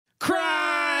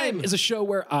Crime is a show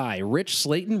where I, Rich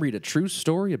Slaton, read a true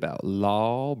story about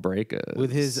lawbreakers.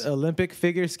 With his Olympic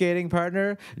figure skating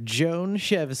partner, Joan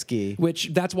Shefsky. Which,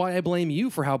 that's why I blame you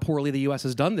for how poorly the U.S.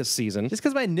 has done this season. Just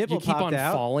because my nipple You keep popped on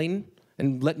out. falling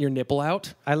and letting your nipple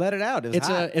out. I let it out. It was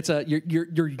hot.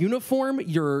 Your uniform,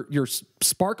 your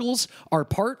sparkles are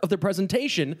part of the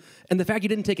presentation, and the fact you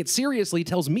didn't take it seriously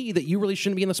tells me that you really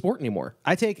shouldn't be in the sport anymore.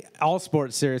 I take all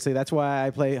sports seriously. That's why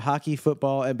I play hockey,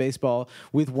 football, and baseball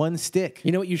with one stick.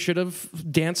 You know what you should have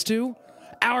danced to?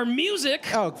 Our music!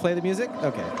 Oh, play the music?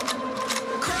 Okay.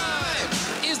 Crime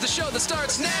is the show that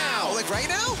starts now. Oh, like right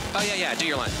now? Oh, yeah, do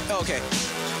your line. Okay.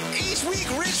 Each week,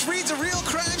 Rich reads a real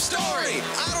crime story.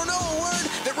 I don't know a word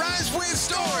that rhymes with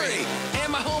story.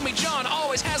 And my homie John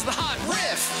always has the hot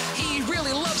riff. He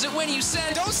really loves it when you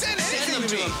send... Don't send anything them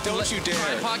to me. him. Don't you dare.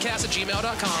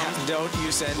 Crimepodcast@gmail.com. Don't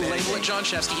you send Label anything. it John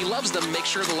Shefsky. He loves them. Make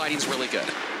sure the lighting's really good.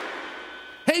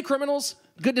 Hey, criminals!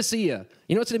 Good to see you.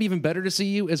 You know what's going to be even better to see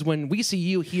you is when we see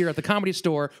you here at the Comedy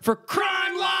Store for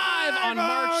Crime Live on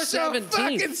March 17th.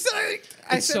 fucking psyched.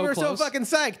 I It's said so we're close. so fucking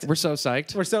psyched. We're so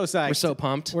psyched. We're so psyched. We're so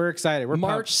pumped. We're excited. We're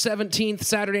March 17th,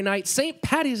 Saturday night, St.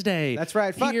 Patty's Day. That's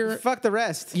right. Here- Fuck the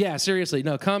rest. Yeah, seriously.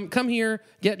 No, come here,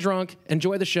 get drunk,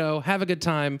 enjoy the show, have a good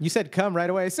time. You said come right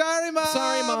away. Sorry, Mom.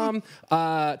 Sorry,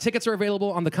 Mom. Tickets are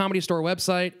available on the Comedy Store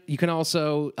website. You can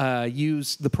also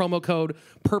use the promo code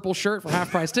Purple Shirt for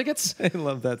half-price tickets. I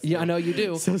love that. Yeah, I know you do.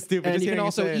 So stupid. And Just you can hearing you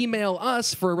also say it. email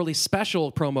us for a really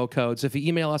special promo code. So if you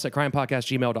email us at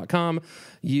crimepodcast@gmail.com,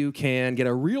 you can get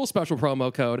a real special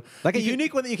promo code. Like a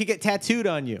unique one that you could get tattooed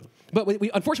on you. But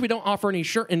we unfortunately, we don't offer any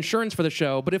insurance for the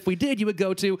show. But if we did, you would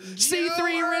go to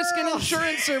C3 Risk and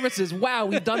Insurance Services. Wow,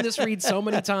 we've done this read so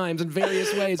many times in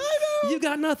various ways. I know. You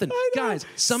got nothing. I know. Guys,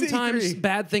 sometimes C3.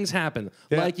 bad things happen.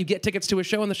 Yeah. Like you get tickets to a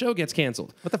show and the show gets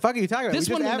canceled. What the fuck are you talking about? This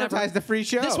we one just will advertised the free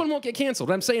show. This one won't get canceled.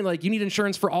 I'm saying, like, you need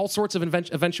insurance for all sorts of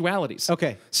eventualities.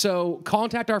 Okay. So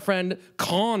contact our friend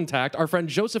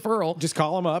Joseph Earl. Just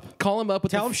call him up. Call him up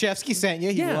with Tell him Shefsky sent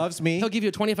you. He loves me. He'll give you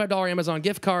a $25 Amazon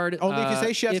gift card. Only if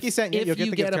you say Shefsky sent you, If you'll get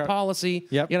you the get gift a card. policy,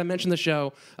 Yep. you got to mention the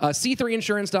show.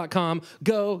 C3insurance.com.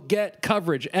 Go get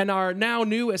coverage. And our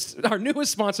newest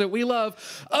sponsor we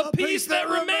love, A Piece That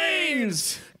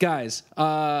Remains. Guys,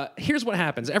 here's what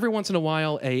happens. Every once in a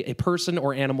while, a person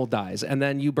or animal dies, and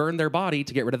then you burn their body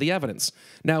to get rid of the evidence.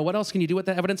 Now, what else can you do with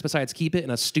that evidence besides keep it in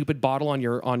a stupid bottle on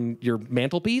your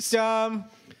mantelpiece?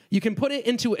 You can put it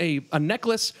into a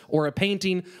necklace or a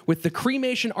painting with the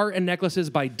Cremation Art and Necklaces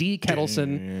by D.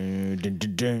 Kettleson.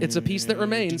 It's a piece that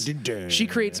remains. She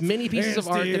creates many pieces of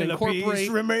art that incorporate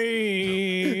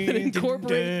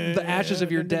the ashes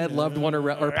of your dead loved one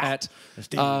or pet.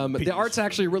 The art's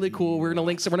actually really cool. We're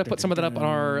gonna put some of that up on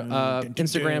our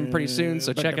Instagram pretty soon,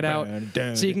 so check it out.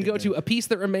 So you can go to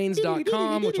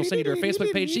apiecethatremains.com, which will send you to her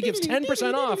Facebook page. She gives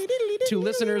 10% off to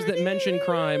listeners that mention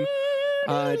crime.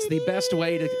 It's the best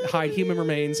way to hide human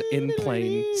remains in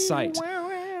plain sight.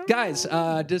 Guys,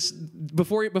 just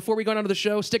before we go on to the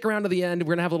show, stick around to the end.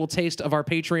 We're gonna have a little taste of our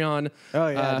Patreon. Oh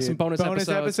yeah, some bonus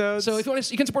episodes. So if you want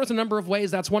to, you can support us in a number of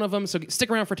ways. That's one of them. So stick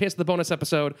around for a taste of the bonus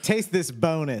episode. Taste this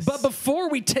bonus. But before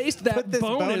we taste that Put this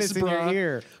bonus in your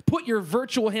ear. Put your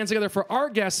virtual hands together for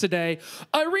our guest today,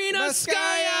 Irina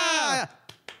Skaya.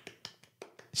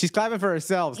 She's clapping for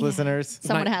herself, listeners.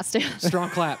 Someone has to. Strong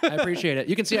clap. I appreciate it.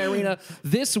 You can see Irina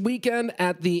this weekend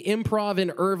at the Improv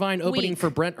in Irvine, opening for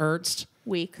Brent Ernst.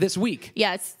 This week.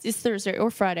 Yeah, it's Thursday or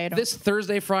Friday. This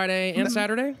Thursday, Friday, and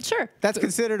Saturday? Sure. That's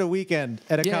considered a weekend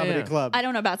at a comedy club. I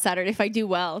don't know about Saturday. If I do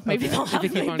well, maybe they'll have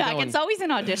me back. It's always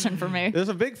an audition for me. There's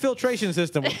a big filtration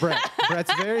system with Brett.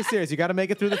 Brett's very serious. You got to make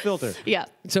it through the filter. Yeah.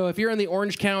 So if you're in the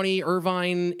Orange County,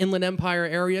 Irvine, Inland Empire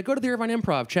area, go to the Irvine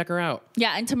Improv. Check her out.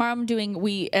 Yeah, and tomorrow I'm doing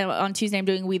on Tuesday I'm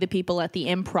doing We the People at the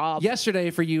Improv. Yesterday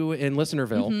for you in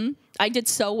Listenerville. Mm-hmm. I did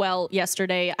so well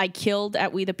yesterday. I killed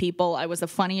at We the People. I was the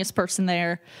funniest person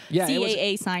there. Yeah,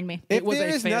 CAA signed me. It was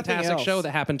a fantastic show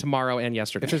that happened tomorrow and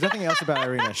yesterday. If there's nothing else about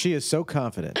Irina, she is so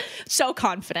confident. So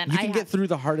confident. You can get through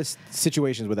the hardest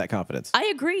situations with that confidence. I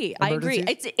agree.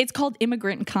 It's called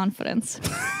immigrant confidence.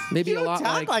 Maybe You a don't lot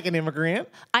talk like an immigrant.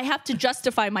 I have to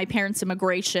justify my parents'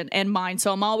 immigration and mine,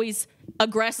 so I'm always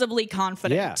aggressively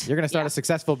confident. Yeah, you're going to start a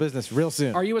successful business real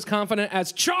soon. Are you as confident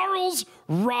as Charles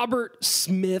Robert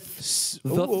Smith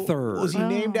the Third? Was he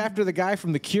named after the guy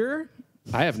from The Cure?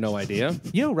 I have no idea.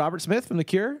 You know Robert Smith from The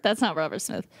Cure? That's not Robert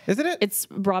Smith. Isn't it? It's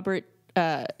Robert.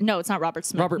 No, it's not Robert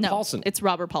Smith. Robert no, Paulson. It's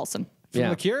Robert Paulson. From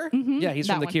The Cure? Yeah, he's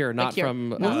That from The one. Cure, The not Cure.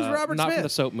 from Well, who's Robert not Smith? from the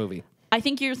soap movie. I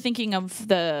think you're thinking of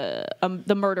the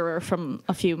murderer from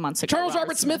a few months ago. Charles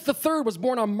Robert Smith III was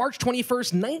born on March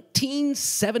 21st,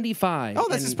 1975. Oh,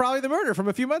 this is probably the murder from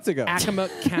a few months ago.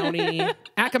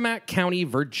 Accomack County,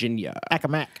 Virginia.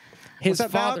 Accomack. His What's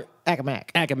up, father... dog?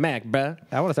 Accomack. Accomack, bruh.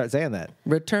 I want to start saying that.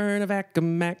 Return of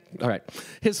Accomack. All right.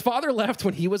 His father left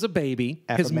when he was a baby.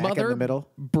 His Accomack mother, in the middle.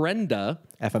 Brenda,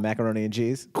 F a macaroni and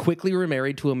cheese. quickly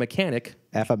remarried to a mechanic,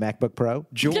 F a MacBook Pro.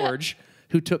 George,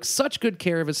 who took such good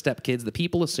care of his stepkids that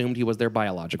people assumed he was their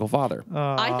biological father.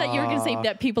 I thought you were going to say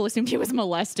that people assumed he was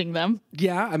molesting them.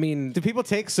 Yeah, I mean... Do people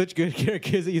take such good care of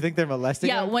kids that you think they're molesting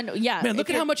Yeah, them? Man, look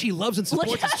at how much he loves and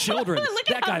supports his children. Look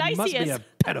at That how guy nice must he be is. a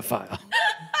pedophile.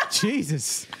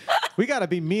 Jesus. We got to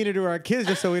be meaner to our kids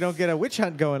just so we don't get a witch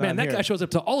hunt going Man, on that here. guy shows up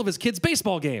to all of his kids'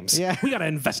 baseball games. Yeah. We got to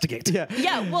investigate. Yeah.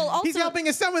 Yeah, well, also He's helping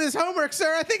his son with his homework,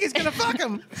 sir. I think he's going to fuck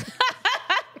him.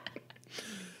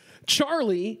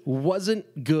 Charlie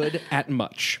wasn't good at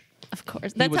much. Of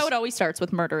course. That's how it always starts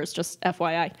with murderers, just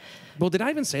FYI. Well, did I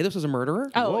even say this was a murderer?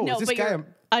 Oh, Whoa, no, is this but guy you're...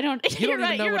 I don't... don't You're even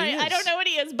right, know you're what he right. I is. don't know what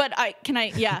he is, but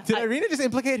yeah. Did Irina just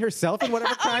implicate herself in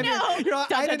whatever crime? no. You know,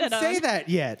 I didn't say that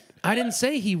yet. I didn't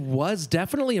say he was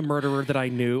definitely a murderer that I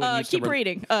knew. and used to Keep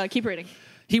reading. Keep reading.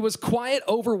 He was quiet,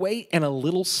 overweight, and a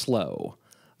little slow.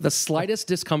 The slightest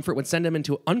discomfort would send him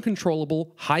into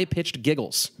uncontrollable, high-pitched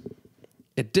giggles.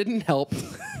 It didn't help.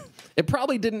 It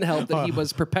probably didn't help that he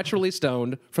was perpetually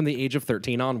stoned from the age of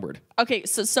 13 onward. Okay,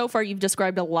 so far you've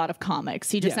described a lot of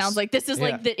comics. He just Yes. sounds like this is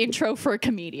like the intro for a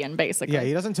comedian, basically. Yeah,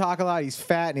 he doesn't talk a lot. He's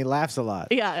fat and he laughs a lot.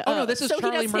 Yeah. Oh, no, this is so he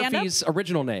Charlie does stand-up? Murphy's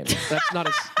original name. That's not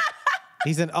his...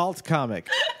 He's an alt comic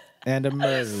and a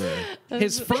murderer.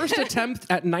 His first attempt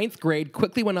at 9th grade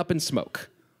quickly went up in smoke.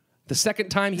 The second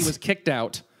time he was kicked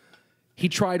out, he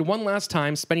tried one last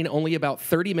time, spending only about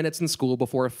 30 minutes in school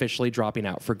before officially dropping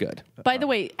out for good. By the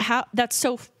way, that's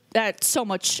so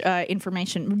much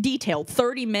information. Detailed.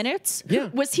 30 minutes? Yeah.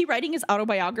 Was he writing his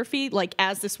autobiography like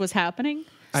as this was happening?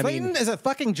 Slaton is a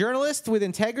fucking journalist with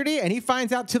integrity, and he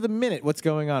finds out to the minute what's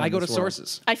going on. I in go to this world.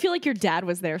 sources. I feel like your dad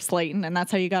was there, Slaton, and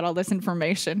that's how you got all this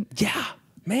information. Yeah.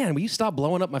 Man, will you stop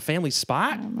blowing up my family's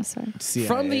spot? I'm sorry. CIA.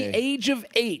 From the age of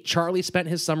 8, Charlie spent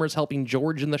his summers helping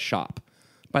George in the shop.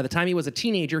 By the time he was a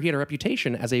teenager, he had a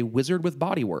reputation as a wizard with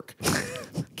bodywork,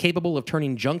 capable of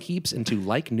turning junk heaps into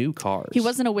like-new cars. He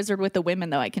wasn't a wizard with the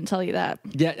women, though, I can tell you that.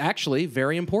 Yeah, actually,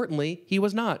 very importantly, he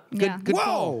was not. Good, Yeah. good Whoa,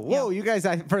 call. whoa! You guys,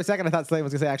 for a second, I thought Slaton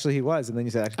was gonna say actually he was, and then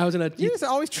you said actually. I was in a... You're just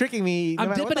always tricking me. no I'm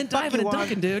matter what dipping the and fuck diving you and want.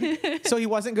 dunking, dude. So he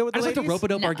wasn't good with I the just like to ladies?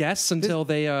 rope-a-dope our guests until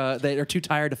they are too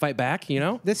tired to fight back, you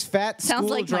know? This fat Sounds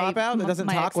school like dropout that doesn't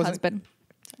my talk wasn't. ex-husband.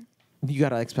 You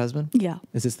got an ex-husband? Yeah.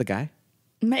 Is this the guy?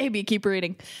 Maybe. Keep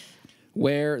reading.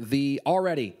 Where the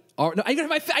already... no, I even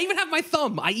have my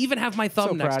thumb. I even have my thumb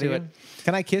So next proud to of it. you.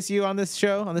 Can I kiss you on this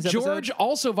show? On this episode? George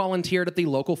also volunteered at the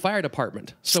local fire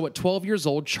department. So at 12 years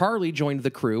old, Charlie joined the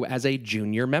crew as a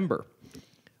junior member.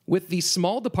 With the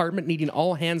small department needing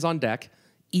all hands on deck,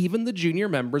 even the junior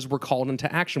members were called into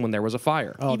action when there was a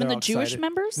fire. Oh, Even they're the all Jewish excited.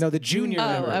 members? No, the junior Oh,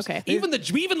 members. okay. We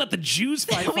even let the Jews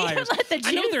fight We fires. let the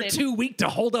I know Jews they're in. too weak to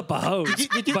hold up a hose.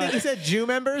 Did you think he said Jew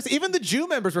members? Even the Jew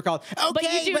members were called.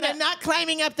 Okay, you do know- I'm not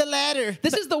climbing up the ladder.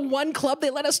 This is the one club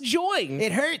they let us join.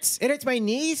 It hurts. It hurts my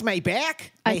knees, my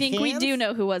back. I my think we hands. do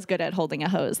know who was good at holding a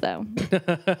hose, though.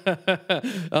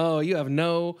 Oh, you have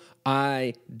no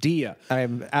idea.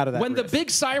 I'm out of that. When the riff. big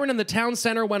siren in the town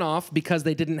center went off because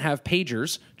they didn't have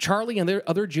pagers, Charlie and their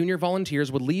other junior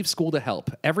volunteers would leave school to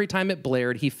help. Every time it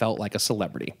blared, he felt like a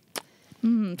celebrity.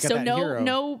 Got So that hero.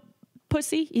 no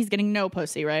pussy? He's getting no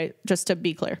pussy, right? Just to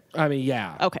be clear. I mean,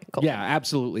 yeah. Okay, cool. Yeah,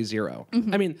 absolutely zero.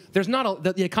 I mean, there's not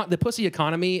the pussy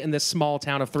economy in this small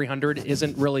town of 300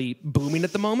 isn't really booming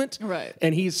at the moment. Right.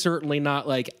 And he's certainly not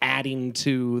like adding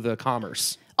to the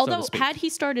commerce. so to Although, speak. had he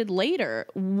started later,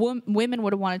 women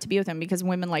would have wanted to be with him because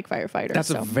women like firefighters. That's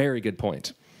so. a very good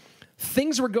point.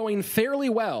 Things were going fairly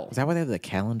well Is that why they have the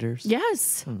calendars?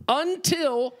 Yes.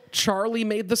 until Charlie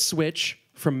made the switch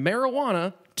from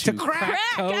marijuana to crack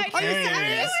cocaine.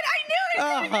 I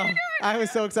knew it. I was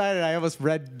so excited. I almost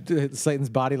read Slaton's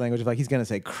body language of like he's gonna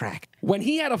say crack. When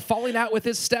he had a falling out with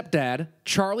his stepdad,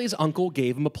 Charlie's uncle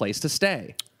gave him a place to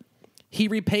stay. He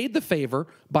repaid the favor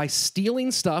by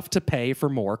stealing stuff to pay for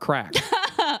more crack.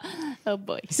 Oh,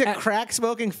 boy. He's a crack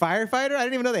smoking firefighter. I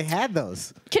didn't even know they had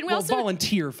those. Can we Well, also...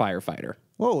 volunteer firefighter.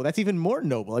 Whoa, that's even more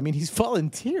noble. I mean, he's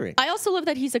volunteering. I also love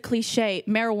that he's a cliche.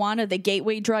 Marijuana, the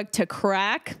gateway drug to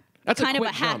crack. That's a kind of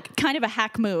quick a hack. jump. Kind of a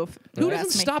hack move. Who if you doesn't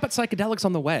ask me. stop at psychedelics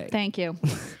on the way? Thank you.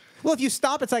 Well, if you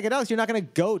stop at psychedelics, you're not going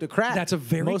to go to crack. That's a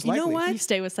very most you know likely. what? You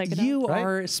stay with psychedelics. You Right?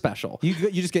 are special. You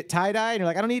just get tie-dye, and you're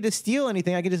like, I don't need to steal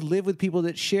anything. I can just live with people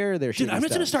that share their shit. Dude, I'm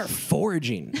just gonna start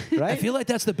foraging. Right? I feel like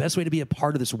that's the best way to be a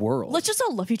part of this world. Let's just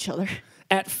all love each other.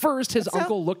 At first, his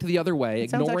uncle looked the other way,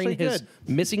 sounds ignoring actually his good.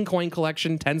 missing coin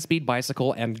collection, 10-speed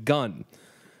bicycle, and gun.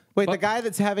 Wait, the guy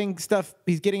that's having stuff,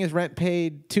 he's getting his rent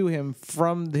paid to him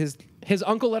from his... His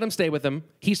uncle let him stay with him.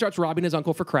 He starts robbing his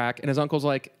uncle for crack, and his uncle's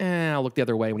like, I'll look the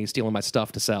other way when he's stealing my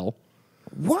stuff to sell.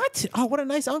 What? Oh, what a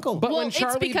nice uncle. But Well, when it's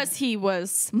Charlie... because he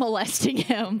was molesting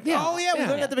him. Oh, yeah, we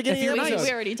learned at the beginning If of you're the nice, episode.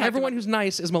 We already talked everyone about- who's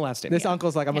nice is molesting. This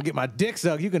uncle's like, I'm going to get my dick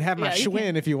sucked. You can have my Yeah, you Schwinn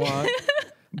can. if you want.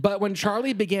 But when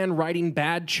Charlie began writing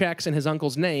bad checks in his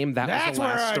uncle's name, that That's was the where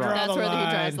last I straw. draw That's the where he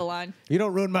line. drives the line. You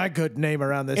don't ruin my good name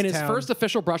around this In his town. first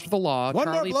official brush with the law, One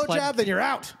Charlie more blowjob, then you're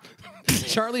out.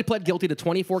 Charlie pled guilty to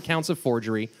 24 counts of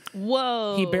forgery.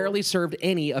 Whoa. He barely served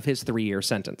any of his 3-year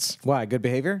sentence. Why? Good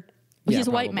behavior? He's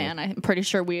a white probably. man. I'm pretty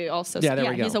sure we also Yeah,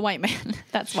 there we go. he's a white man.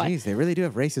 That's why. Jeez, they really do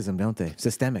have racism, don't they?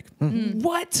 Systemic.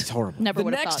 What? It's horrible. Never The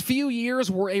would have next thought. few years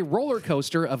were a roller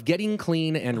coaster of getting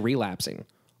clean and relapsing.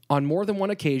 On more than one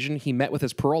occasion, he met with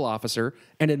his parole officer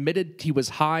and admitted he was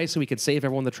high so he could save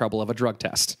everyone the trouble of a drug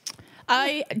test.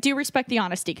 I do respect the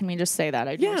honesty. Can we just say that?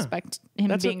 I do Yeah. respect him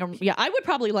That's being yeah, I would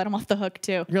probably let him off the hook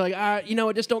too. You're like, you know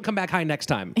what, just don't come back high next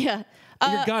time. Yeah.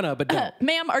 You're gonna, but don't.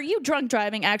 Ma'am, are you drunk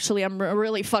driving? Actually, I'm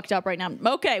really fucked up right now.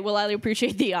 Okay, well, I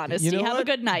appreciate the honesty. You know Have what? a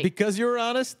good night. Because you're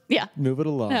honest, Yeah. move it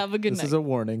along. Have a good This night. is a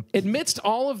warning. Amidst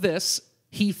all of this,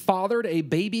 he fathered a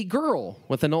baby girl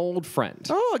with an old friend.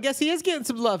 Oh, I guess he is getting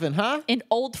some loving, huh? An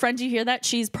old friend, you hear that?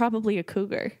 She's probably a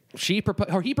cougar. He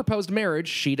proposed marriage.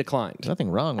 She declined.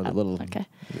 Nothing wrong with a little Okay.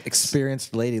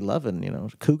 experienced lady loving,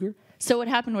 cougar. So what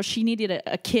happened was she needed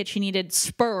a kid. She needed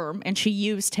sperm, and she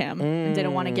used him and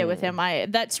didn't want to get with him.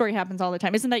 That story happens all the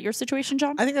time. Isn't that your situation,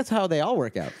 John? I think that's how they all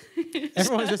work out.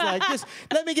 Everyone's just like, just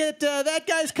let me get that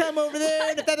guy's cum over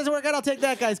there, and if that doesn't work out, I'll take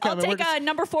that guy's cum. I'll And we're take just-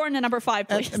 number 4 and a number 5,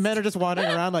 please. and men are just wandering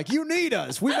around like, you need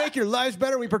us. We make your lives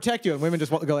better. We protect you. And women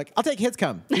just go like, I'll take his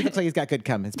cum. He looks like he's got good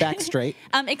cum. His back's straight.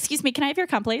 Excuse me, can I have your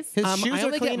cum, please? His I shoes are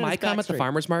only clean get and my his cum back's at the straight.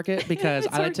 farmer's market because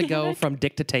I like to go organic. from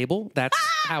dick to table. That's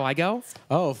how I go.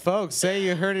 Oh, folks, say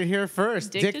you heard it here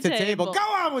first. Dick to table. Go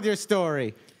on with your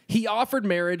story. He offered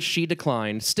marriage. She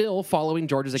declined. Still following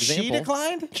George's example. She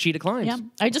declined? She declined. Yeah,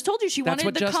 I just told you she That's wanted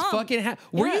what the just cum. fucking happened.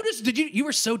 Were Yeah. you just? You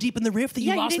were so deep in the riff that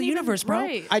Yeah, you lost the didn't even- universe, bro.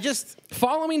 right. I just,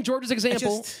 Following George's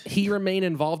example, just- he remained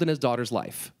involved in his daughter's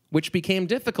life, which became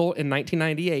difficult in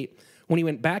 1998 when he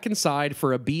went back inside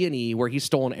for a B&E where he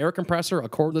stole an air compressor, a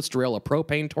cordless drill, a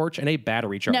propane torch, and a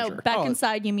battery charger. No, back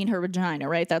inside, you mean her vagina,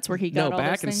 right? That's where he got No, all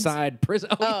back those things? inside prison.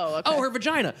 Oh, okay. her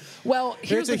vagina. Well,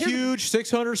 here's it's a huge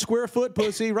 600 square foot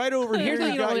pussy right over here. Here's the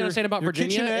thing you don't really understand about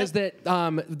Virginia is that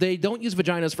they don't use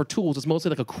vaginas for tools. It's mostly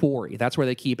like a quarry. That's where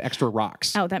they keep extra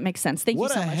rocks. Oh, that makes sense. Thank What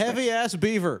you so a much. heavy ass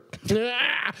beaver.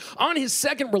 On his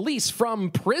second release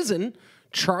from prison,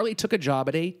 Charlie took a job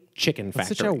at a chicken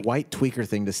factory. Such a white tweaker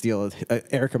thing to steal an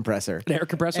air compressor. An air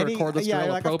compressor, a cordless drill,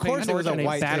 like, a of course propane it was torch, and a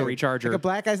white battery dude. charger. Like a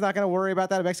black guy's not going to worry about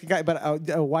that. A Mexican guy, but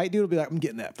a white dude will be like, I'm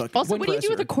getting that fucking Also, what do you do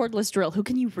with a compressor. cordless drill? Who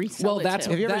can you resell Well, it that's- to?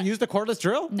 Have you ever that- used a cordless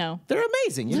drill? No. They're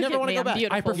amazing. You Look never at want to me, go I'm back.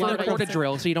 beautiful. I prefer Love a it. corded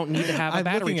drill, so you don't need to have a I'm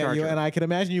battery looking at charger. you, and I can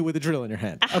imagine you with a drill in your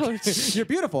hand. Ouch. You're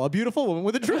beautiful. A beautiful woman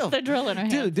with a drill. The drill in her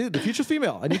hand. Dude, the future's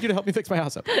female. I need you to help me fix my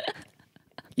house up.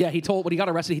 Yeah, when he got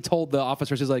arrested, he told the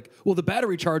officers, he's like, well, the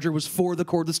battery charger was for the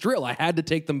cordless drill. I had to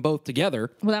take them both together.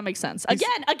 Well, that makes sense. Again,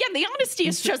 the honesty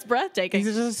is just breathtaking.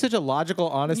 He's just such a logical,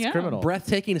 honest Yeah. criminal.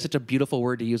 Breathtaking is such a beautiful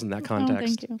word to use in that Oh,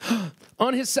 context. thank you.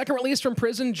 On his second release from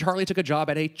prison, Charlie took a job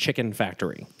at a chicken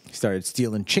factory. He started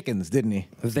stealing chickens, didn't he?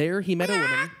 There, he met a woman.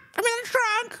 I'm in the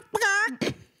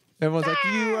trunk. Everyone's like,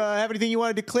 "You have anything you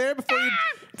want to declare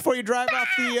before you drive off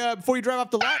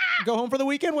the lot? Go home for the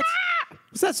weekend?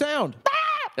 What's that sound?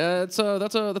 That's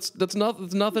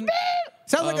nothing.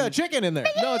 Sounds like a chicken in there.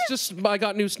 No, it's just I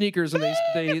got new sneakers and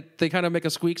they kind of make a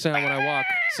squeak sound when I walk.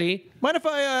 See? Mind if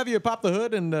I have you pop the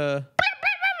hood and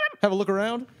have a look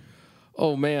around?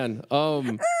 Oh man.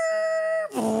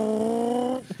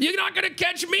 You're not gonna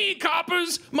catch me,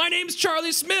 coppers. My name's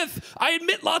Charlie Smith. I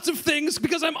admit lots of things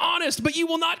because I'm honest, but you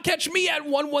will not catch me at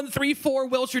 1134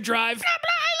 Wilshire Drive. Blah,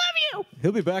 blah, I love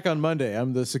He'll be back on Monday.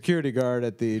 I'm the security guard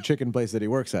at the chicken place that he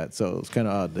works at, so it's kind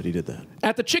of odd that he did that.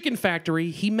 At the chicken factory,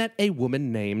 he met a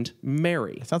woman named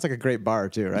Mary. Sounds like a great bar,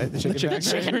 too, right? The chicken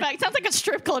factory. Chicken fact sounds like a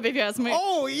strip club if you ask me.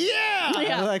 Oh, yeah!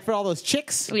 Yeah. Like for all those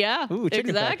chicks? Yeah, Ooh, chicken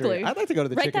exactly. factory. I'd like to go to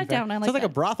the Write chicken that down. factory. I like Sounds like a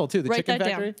that. brothel, too, the Write chicken that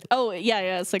factory. down. Oh,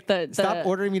 yeah. It's like the Stop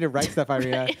ordering me to write stuff,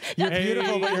 Irina. You're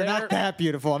beautiful, but you're not that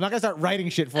beautiful. I'm not going to start writing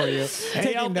shit for you. Hey,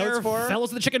 Taking out notes there, for her.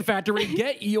 fellas of the chicken factory,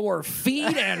 get your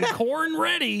feed and corn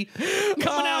ready.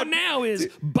 Coming out now is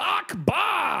Bok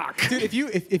Bok. Dude,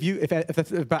 if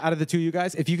out of the two of you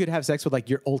guys, if you could have sex with like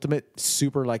your ultimate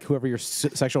super, like whoever your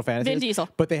sexual fantasy Vin is, Diesel.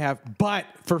 but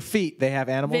for feet, they have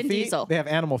animal Vin feet. Diesel. They have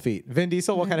animal feet. Vin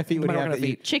Diesel, what kind of feet would he What have? kind of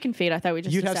feet? chicken feet. I thought we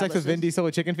just You'd have sex with established Vin this. Diesel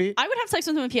with chicken feet? I would have sex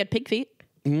with him if he had pig feet.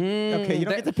 Okay, you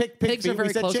don't get to pick pigs feet. are very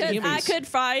We said close to chicken. humans. I could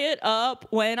fry it up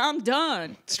when I'm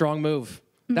done. Strong move.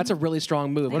 That's a really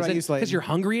strong move. What about you, Slaton? Because you're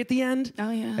hungry at the end?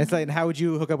 Oh yeah. It's like, how would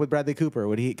you hook up with Bradley Cooper?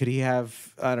 Could he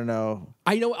have, I don't know.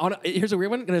 I know. Here's a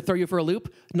weird one. I'm going to throw you for a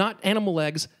loop. Not animal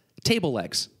legs, table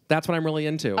legs. That's what I'm really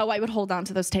into. Oh, I would hold on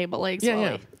to those table legs. yeah, while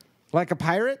yeah. I- Like a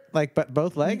pirate? But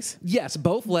both legs? Yes,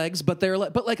 both legs, but they're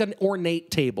like an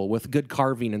ornate table with good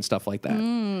carving and stuff like that.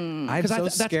 I'm so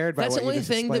scared by that's what the only you just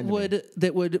thing explained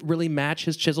that would really match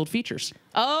his chiseled features.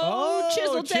 Oh,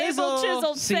 chiseled table,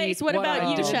 chiseled See, face. What what about I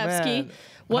you, did. Shefsky?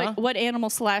 Man. What animal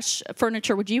 /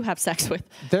 furniture would you have sex with?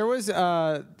 There was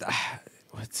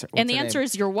what's And the her answer name?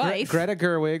 is your wife. Greta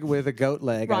Gerwig with a goat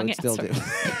leg. Wrong I would still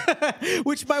answer. do.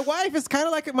 Which my wife is kind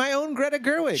of like my own Greta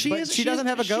Gerwig. She doesn't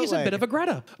have a goat She's leg. a bit of a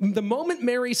Greta. The moment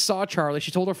Mary saw Charlie,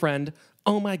 she told her friend,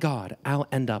 "Oh my God, I'll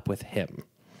end up with him."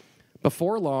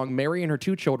 Before long, Mary and her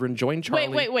 2 children joined Charlie.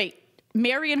 Wait.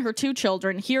 Mary and her 2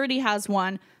 children. He already has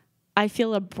one. I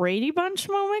feel a Brady Bunch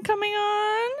moment coming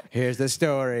on. Here's the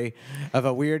story of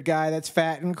a weird guy that's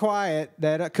fat and quiet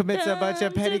that commits a bunch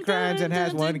of petty crimes and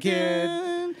has one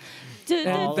kid.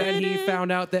 And then he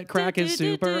found out that crack is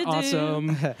super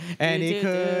awesome. And he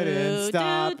couldn't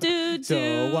stop.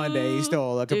 So one day he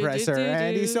stole a compressor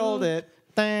and he sold it.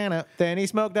 Then he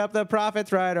smoked up the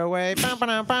profits right away.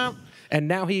 And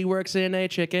now he works in a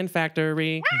chicken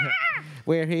factory.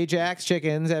 Where he jacks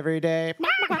chickens every day.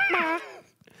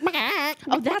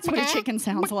 Oh, that's what a chicken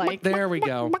sounds like. There we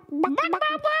go.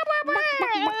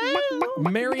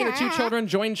 Mary and the 2 children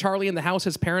joined Charlie in the house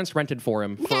his parents rented for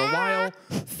him. For a while,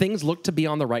 things looked to be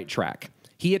on the right track.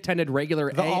 He attended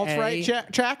regular The AA.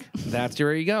 alt-right track? That's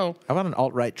where you go. I want an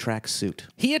alt-right track suit.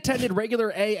 He attended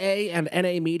regular AA and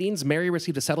NA meetings. Mary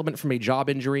received a settlement from a job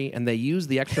injury, and they used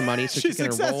the extra money so she She's can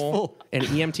enroll successful. in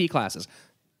EMT classes.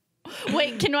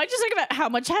 Wait, can I just talk about how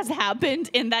much has happened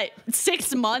in that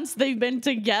 6 months they've been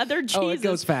together? Jesus. Oh, it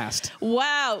goes fast.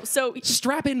 Wow. So,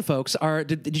 Strap in, folks.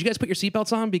 Did you guys put your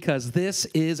seatbelts on? Because this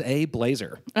is a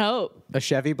blazer. oh, A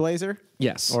Chevy blazer?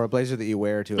 Yes. Or a blazer that you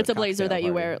wear to it's a blazer cocktail that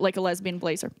you party. wear, like a lesbian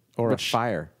blazer. Or a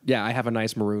fire. Yeah, I have a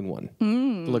nice maroon one.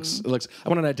 Looks. I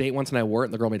went on a date once and I wore it,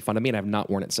 and the girl made fun of me, and I've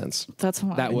not worn it since. That's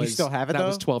fine. That You was still have it, That though?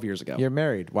 was 12 years ago. You're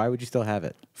married. Why would you still have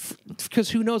it? Because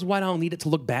who knows why I don't need it to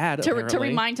look bad. to apparently.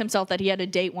 remind himself that he had a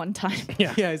date one time.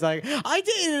 Yeah. Yeah, he's like, I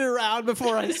dated around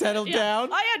before I settled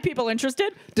down. I had people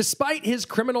interested. Despite his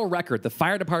criminal record, the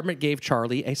fire department gave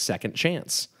Charlie a second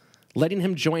chance, letting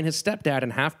him join his stepdad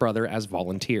and half brother as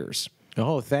volunteers.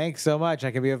 Oh, thanks so much.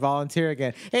 I can be a volunteer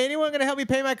again. Hey, anyone going to help me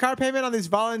pay my car payment on these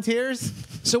volunteers?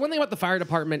 So one thing about the fire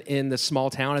department in this small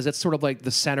town is it's sort of like the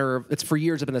center. It's for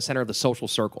years been the center of the social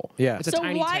circle. Yeah. It's a So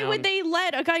tiny why town. would they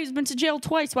let a guy who's been to jail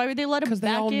twice? Why would they let him Because they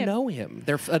back all in? know him.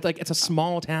 They're like it's a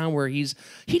small town where he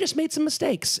just made some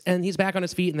mistakes and he's back on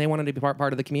his feet and they wanted to be part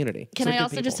of the community. Can So I good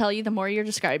also just people. tell you, the more you're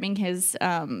describing his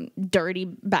dirty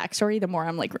backstory, the more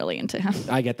I'm like really into him.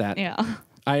 I get that. Yeah.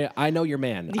 I know your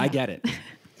man. I get it.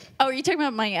 Oh, are you talking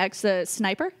about my ex, the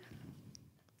sniper?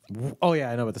 Oh, yeah,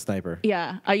 I know about the sniper.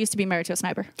 Yeah, I used to be married to a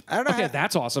sniper. I don't know. Okay, how,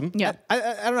 that's awesome. Yeah. I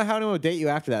don't know how anyone would date you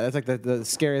after that. That's like the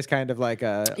scariest kind of like.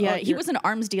 Yeah, oh, he you're- was an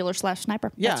arms dealer /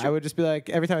 sniper. Yeah, That's I would just be like,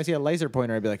 every time I see a laser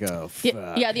pointer, I'd be like, oh,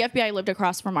 fuck. Yeah, the FBI lived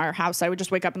across from our house. I would just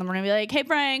wake up in the morning and be like, "Hey,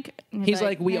 Frank." And he'd He's be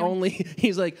like,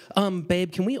 he's like,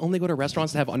 babe, can we only go to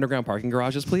restaurants that have underground parking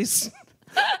garages, please?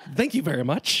 Thank you very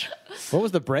much. What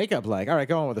was the breakup like? All right,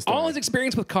 go on with the story. All his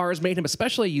experience with cars made him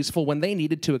especially useful when they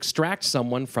needed to extract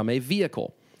someone from a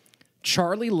vehicle.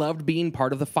 Charlie loved being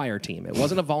part of the fire team. It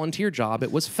wasn't a volunteer job,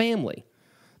 it was family.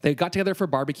 They got together for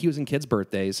barbecues and kids'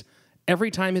 birthdays. Every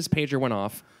time his pager went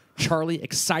off, Charlie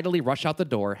excitedly rushed out the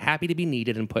door, happy to be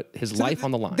needed and put his life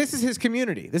on the line. This is his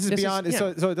community. This is beyond. yeah.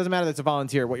 So it doesn't matter that it's a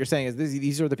volunteer. What you're saying is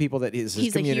these are the people that is his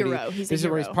He's a community. hero. He's a this is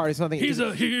where he's hero. part of something. He's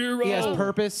a hero. He has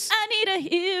purpose. I need a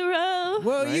hero.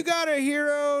 Well, you got a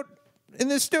hero in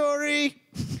the story.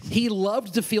 He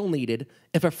loved to feel needed.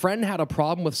 If a friend had a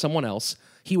problem with someone else,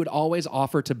 he would always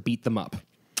offer to beat them up.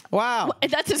 Wow.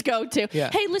 That's his go-to. Yeah.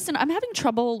 Hey, listen, I'm having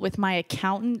trouble with my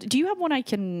accountant. Do you have one I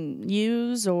can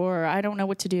use, or I don't know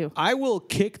what to do? I will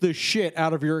kick the shit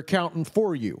out of your accountant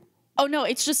for you. Oh no,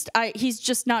 it's just he's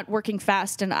just not working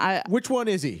fast, and I. Which one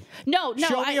is he? No,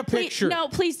 Show me a picture. No,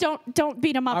 please don't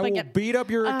beat him up. I will beat up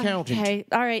your accountant. Okay,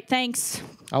 all right, thanks.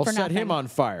 I'll for set nothing. him on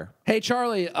fire. Hey,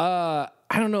 Charlie, I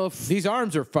don't know if... These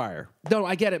arms are fire. No,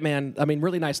 I get it, man. I mean,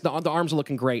 really nice. The arms are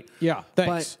looking great. Yeah,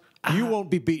 thanks. But you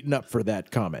won't be beaten up for that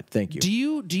comment. Thank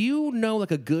you. do you know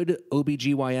like a good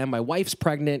OBGYN? My wife's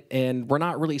pregnant, and we're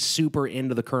not really super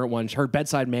into the current one. Her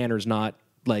bedside manner's not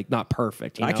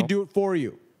perfect. You know? I can do it for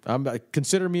you.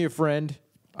 Consider me a friend.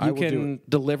 You can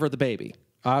deliver the baby.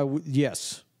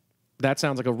 Yes. That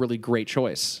sounds like a really great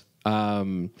choice.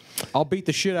 I'll beat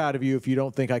the shit out of you if you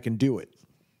don't think I can do it.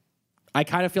 I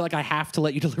kind of feel like I have to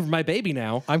let you deliver my baby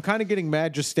now. I'm kind of getting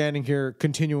mad just standing here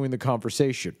continuing the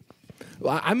conversation.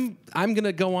 Well, I'm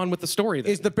gonna go on with the story.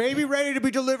 Then. Is the baby ready to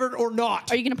be delivered or not?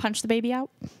 Are you going to punch the baby out?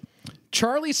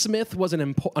 Charlie Smith was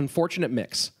an unfortunate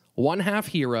mix. One half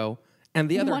hero, and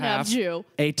the other One half Jew.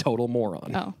 a total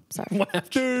moron. Oh, sorry. One half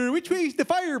Jew. Which way's the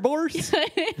fire, Boris?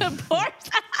 Of course.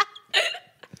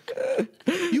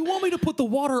 You want me to put the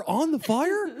water on the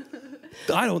fire?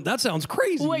 I don't. That sounds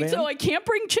crazy, Wait, man. so I can't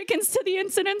bring chickens to the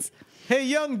incidents? Hey,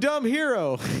 young dumb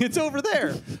hero, it's over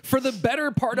there. For the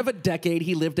better part of a decade,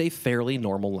 he lived a fairly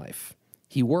normal life.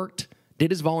 He worked,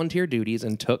 did his volunteer duties,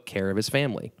 and took care of his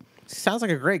family. Sounds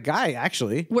like a great guy,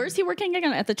 actually. Where's he working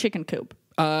again? At the chicken coop.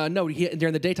 No,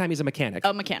 during the daytime, he's a mechanic.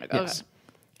 Oh, mechanic. Yes.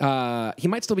 Okay. He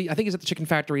might still be. I think he's at the chicken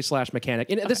factory / mechanic.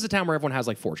 And This is a town where everyone has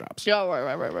like 4 jobs. Oh,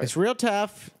 right. It's real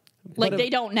tough. Like they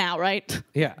don't now, right?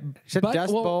 Yeah. It's a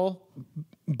dust bowl.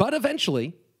 But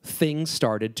eventually, things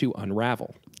started to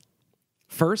unravel.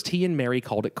 First, he and Mary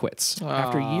called it quits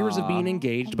after years of being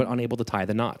engaged but unable to tie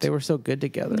the knot. They were so good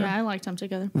together. Yeah, I liked them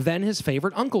together. Then his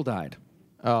favorite uncle died.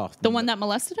 Oh. The one that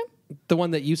molested him? The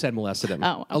one that you said molested him.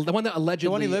 Oh, okay. The one that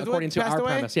allegedly, he lived according with, to passed our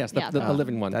away? premise, yes, the, Yeah. the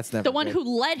living one. That's never The one good.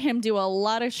 who let him do a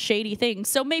lot of shady things.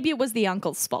 So maybe it was the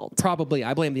uncle's fault. Probably.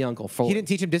 I blame the uncle. He didn't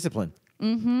teach him discipline.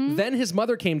 Then his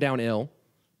mother came down ill.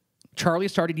 Charlie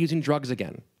started using drugs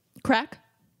again. Crack?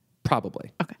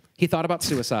 Probably. Okay. He thought about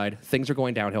suicide. Things are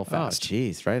going downhill Oh, fast.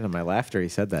 jeez. Right on my laughter, he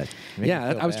said that.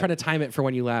 Yeah, I was trying to time it for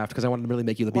when you laughed because I wanted to really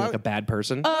make you look like a bad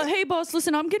person. Hey, boss,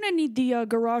 listen, I'm going to need the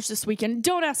garage this weekend.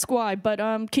 Don't ask why, but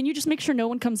can you just make sure no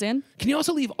one comes in? Can you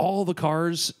also leave all the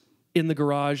cars in the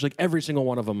garage, like every single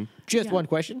one of them? Just one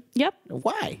question. Yep.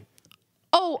 Why?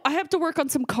 Oh, I have to work on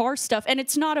some car stuff, and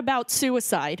it's not about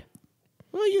suicide.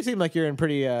 Well, you seem like you're in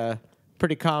pretty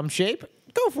calm shape.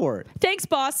 Go for it. Thanks,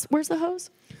 boss. Where's the hose?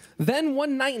 Then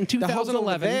one night in The house over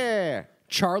 2011, there.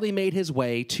 Charlie made his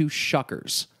way to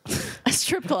Shuckers, A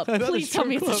strip club. Please tell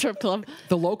me it's a strip club.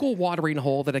 the local watering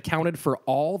hole that accounted for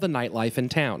all the nightlife in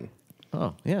town.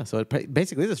 Oh, yeah. So it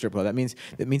basically is a strip club. That means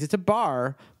it's a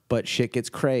bar, but shit gets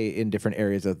cray in different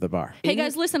areas of the bar. Hey,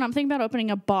 guys, listen, I'm thinking about opening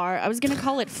a bar. I was going to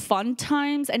call it Fun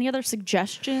Times. Any other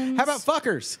suggestions? How about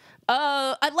fuckers?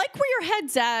 I like where your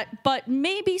head's at, but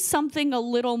maybe something a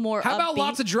little more How about upbeat.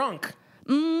 lots of drunk?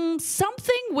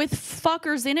 Something with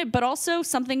fuckers in it, but also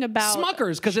something about...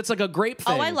 Smuckers, because it's like a grape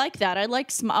thing. Oh, I like that. I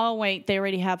like... Oh, wait, they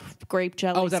already have grape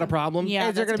jelly. Oh, is that a problem? Yeah.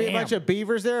 Is there going to be a bunch of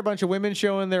beavers there? A bunch of women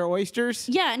showing their oysters?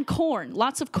 Yeah, and corn.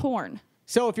 Lots of corn.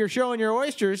 So if you're showing your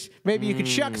oysters, maybe you could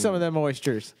shuck some of them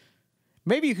oysters.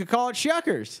 Maybe you could call it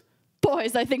Shuckers.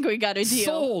 Boys, I think we got a deal.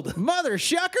 Sold. Mother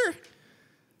Shucker,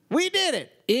 we did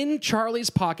it. In Charlie's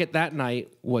pocket that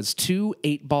night was 2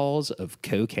 8 balls of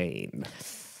cocaine.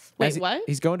 Wait, what?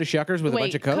 He's going to Shuckers with a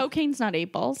bunch Wait, of coke? cocaine's not 8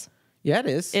 balls. Yeah, it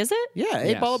is. Is it? Yeah, 8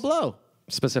 Yes. ball a blow.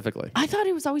 Specifically. I thought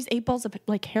it was always 8 balls of,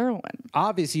 like, heroin.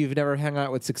 Obviously, you've never hung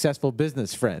out with successful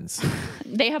business friends.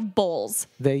 They have bowls.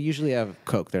 They usually have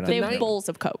coke. They're not They have night- bowls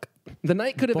of Coke. The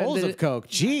night could have bowls ended. of coke.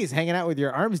 Jeez, hanging out with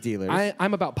your arms dealers.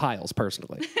 I'm about piles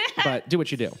personally, but do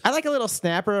what you do. I like a little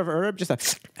snapper of herb. Just a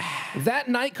That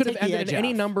night could have Take the ended in edge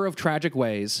any off. number of tragic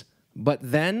ways, but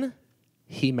then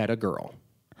he met a girl.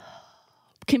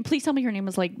 Can please tell me her name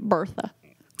is like Bertha?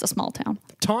 It's a small town.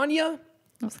 Tonya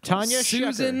Tanya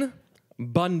Susan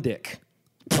Bundick.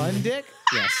 Bundick.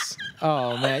 Yes.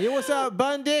 Oh man, yo, what's up,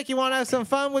 Bundick? You want to have some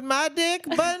fun with my dick,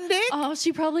 Bundick? Oh,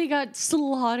 she probably got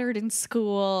slaughtered in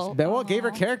school. That well gave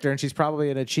her character, and she's probably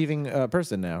an achieving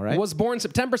person now, right? Was born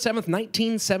September 7th,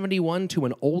 1971 to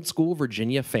an old school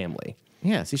Virginia family.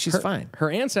 Yeah, see, she's fine. Her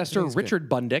ancestor, Richard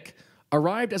Bundick,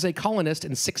 arrived as a colonist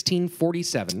in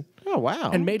 1647. Oh,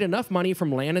 wow. And made enough money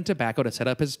from land and tobacco to set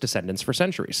up his descendants for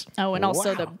centuries. Oh, and also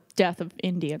Wow. the death of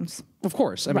Indians. Of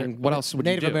course. I mean, what else would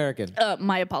Native you do? American.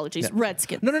 My apologies.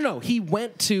 Redskins. No. He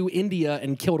went to India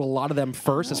and killed a lot of them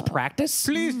first as practice.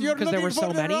 Please, you're because looking there were for so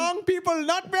the many. wrong people,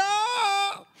 not me.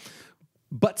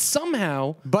 But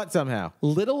somehow,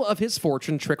 little of his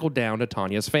fortune trickled down to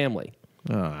Tonya's family.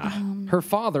 Her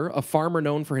father, a farmer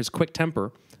known for his quick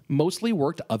temper, mostly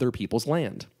worked other people's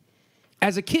land.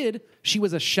 As a kid, she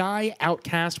was a shy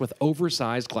outcast with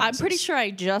oversized glasses. I'm pretty sure I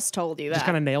just told you that. Just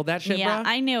kind of nailed that shit, Yeah, bruh?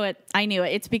 I knew it.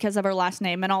 It's because of her last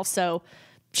name, and also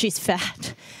she's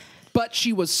fat. But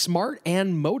she was smart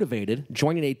and motivated,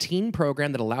 joining a teen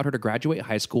program that allowed her to graduate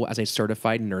high school as a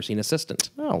certified nursing assistant.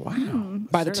 Oh, wow.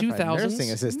 By the Certified 2000s,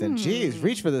 nursing assistant. Jeez,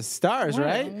 reach for the stars,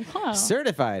 right? Wow.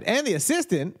 Certified. And the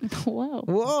assistant. Whoa.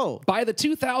 Whoa. by the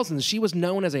 2000s, she was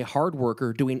known as a hard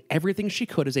worker, doing everything she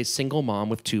could as a single mom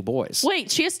with 2 boys. Wait,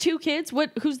 she has 2 kids?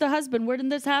 Who's the husband? Where did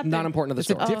this happen? Not important to the It's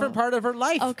a story. different part of her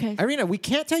life. Okay. Irina, we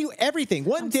can't tell you everything.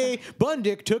 One day,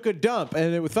 Bundick took a dump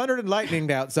and it was thundered and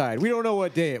lightninged outside. We don't know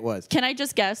what day it was. Can I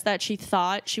just guess that she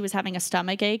thought she was having a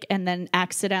stomach ache and then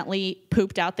accidentally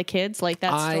pooped out the kids like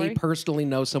that I story? personally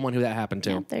know someone who that happened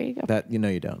to. Yeah, there you go. That, you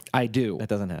don't. I do. That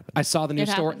doesn't happen. I saw the news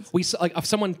It story. happens. We saw, like, if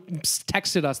someone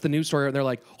texted us the news story and they're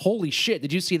like, "Holy shit,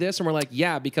 did you see this?" And we're like,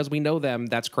 "Yeah, because we know them.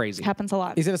 That's crazy." Happens a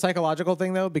lot. Is it a psychological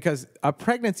thing, though? Because a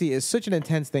pregnancy is such an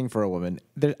intense thing for a woman.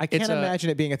 I can't imagine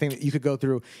it being a thing that you could go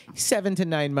through 7 to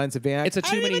 9 months of being like, It's a too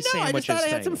I didn't many even know. I just sandwiches thought I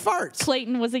had some thing. farts.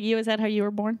 Clayton, was it you? Is that how you were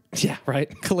born? Yeah, right.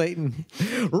 Clayton.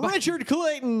 Richard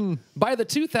Clayton. By the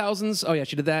 2000s, oh yeah,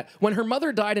 she did that. When her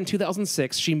mother died in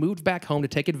 2006, she moved back home to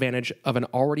take advantage of an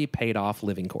already paid off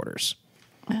living quarters.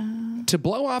 To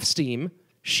blow off steam,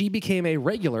 she became a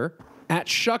regular at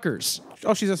Shuckers.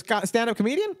 Oh, she's a stand-up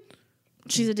comedian?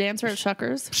 She's a dancer at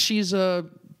Shuckers. She's a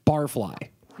barfly.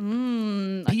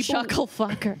 A chuckle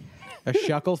fucker. A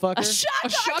shuckle fucker?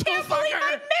 I can't believe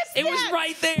I missed It was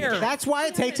right there. That's why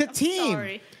it takes a team.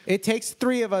 sorry. It takes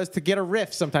 3 of us to get a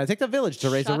riff sometimes. It takes a village to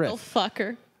raise a Chuckle riff.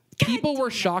 fucker. People were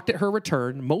shocked at her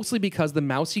return, mostly because the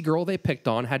mousy girl they picked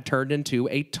on had turned into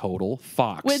a total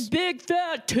fox. With big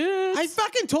fat tits. I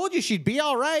fucking told you she'd be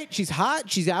all right. She's hot.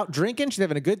 She's out drinking. She's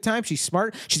having a good time. She's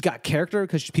smart. She's got character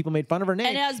because people made fun of her name.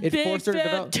 and has It big forced her to fat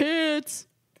develop. tits.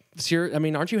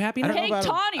 Aren't you happy now? don't know Hey, about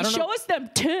her- I Tawny, don't know- show us them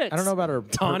tits. I don't know about her.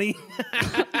 Tawny.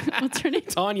 What's her name?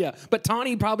 Tanya. But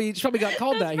Tawny probably got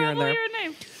called that here and Probably there. her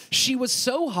name. She was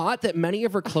so hot that many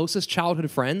of her closest childhood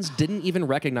friends didn't even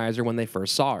recognize her when they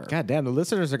first saw her. God damn, the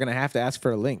listeners are going to have to ask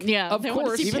for a link. Yeah, Of they wanna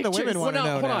course. see Even the pictures. women want to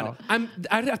know now.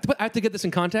 I have to get this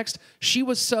in context. She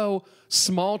was so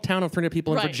small town of 300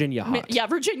 people in Right. Virginia hot. Yeah,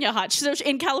 Virginia hot.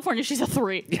 In California, she's a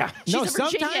 3. Yeah. She's No, a Virginia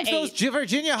sometimes 8. those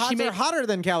Virginia hots made- are hotter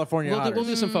than California We'll hotters.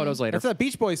 do some photos later. That's a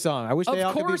Beach Boys song. I wish they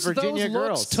all Of could be course, Virginia those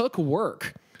girls. looks took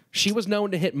work. She was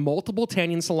known to hit multiple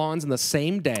tanning salons in the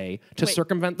same day to Wait.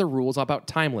 circumvent the rules about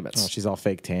time limits. Oh, she's all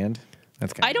fake tanned.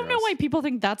 That's kind of I don't know why people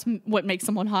think that's what makes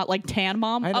someone hot, like tan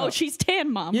mom. I know. Oh, she's tan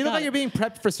mom. You look Got like it. you're being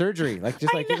prepped for surgery. Like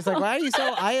just I like you're just like, know. why are you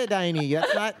so iodine-y?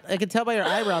 That's not. I can tell by your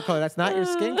eyebrow color. That's not your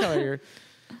skin color. You're,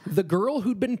 The girl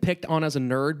who'd been picked on as a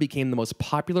nerd became the most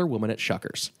popular woman at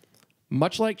Shuckers.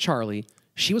 Much like Charlie,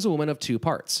 she was a woman of 2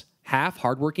 parts, half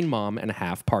hardworking mom and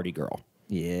half party girl.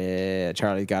 yeah,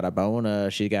 Charlie's got a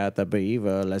boner. She got the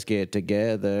beaver. Let's get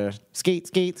together. Skate,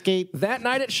 skate, skate. That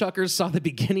night at Shuckers saw the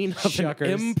beginning of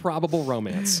Shuckers. an improbable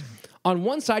romance. On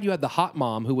one side, you had the hot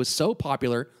mom who was so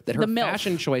popular that her The MILF.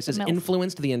 fashion choices The MILF.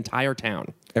 influenced the entire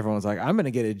town. Everyone's like, I'm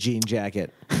gonna get a jean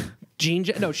jacket.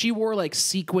 No, she wore like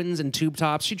sequins and tube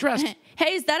tops. She dressed.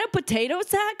 Hey, is that a potato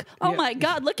sack? Oh Yeah. my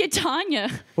God, look at Tanya.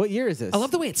 What year is this? I love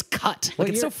the way it's cut. What Like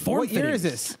it's year- so form What year is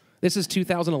this? This is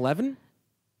 2011.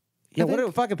 Yeah, what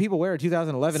do fucking people wear in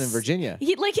 2011 in Virginia?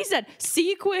 Like he said,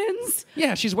 sequins.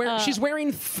 Yeah, she's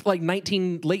wearing like late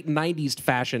 90s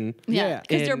fashion. Yeah.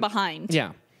 Because they're in- behind.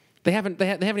 Yeah, they haven't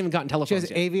even gotten She telephones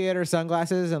has yet. aviator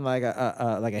sunglasses and like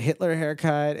a Hitler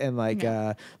haircut and like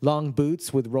long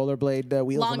boots with rollerblade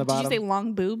wheels on the Did you bottom. say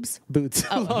long boobs? Boots.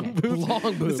 long boobs.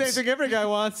 Long boobs. The same thing every guy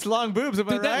wants. Long boobs. Am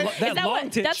I Dude, that right? lo- Is that long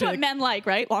tit that's what chick. men like,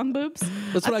 right? Long boobs.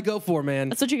 That's what I go for, man.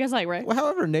 That's what you guys like, right? Well,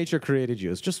 however nature created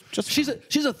you, it's just. She's a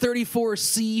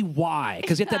 34CY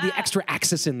because you have to have the extra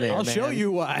axis in there. I'll man. show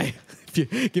you why. If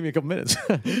you give me a couple minutes.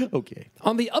 Okay.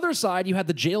 On the other side, you had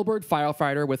the jailbird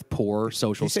firefighter with poor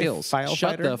social say skills. firefighter?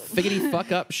 Shut the figgity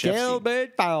fuck up, Shefsky.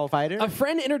 Jailbird firefighter. A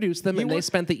friend introduced them, and they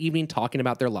spent the evening talking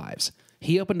about their lives.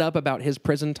 He opened up about his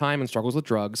prison time and struggles with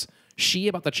drugs. She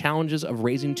about the challenges of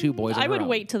raising 2 boys on I her would own.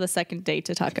 wait till the second date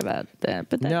to talk about that.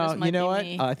 But that No, just might you know be what?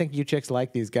 me. I think you chicks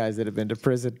like these guys that have been to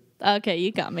prison, Okay,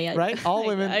 you got me. right? All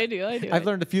women. I do. I've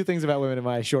learned a few things about women in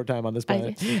my short time on this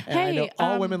planet. do. And I know Hey,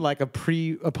 all women like a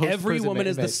post. Every woman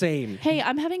is the same. Hey,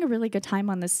 I'm having a really good time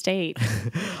on this date.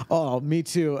 Oh, me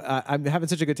too. I'm having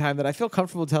such a good time that I feel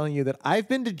comfortable telling you that I've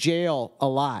been to jail a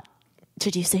lot.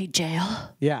 Did you say jail?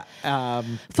 Yeah.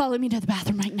 Follow me to the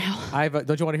bathroom right now.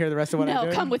 Don't you want to hear the rest of what I'm No,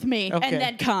 doing? come with me, Okay. and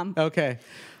then come. Okay.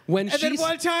 When And then she's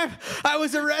one time, I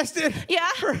was arrested. Yeah?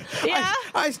 Yeah?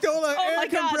 I stole an Oh air my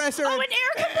God. compressor. Oh, an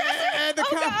air compressor? And the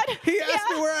Oh, cop, God. he asked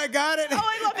Yeah. me where I got it. Oh,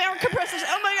 I love air compressors.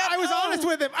 Oh my God. I was honest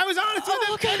with him. I was honest with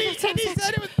him. okay, And he, that sounds and he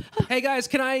said it was. hey guys,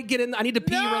 can I get in? I need to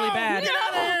pee really bad. Get out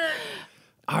of here.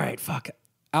 All right, fuck.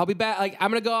 I'll be back. Like I'm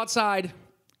gonna go outside.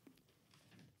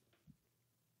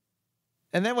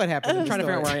 And then what happened? I'm trying to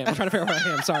figure out where I am. I'm trying to figure out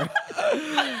where I am. Sorry.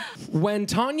 When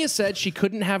Tonya said she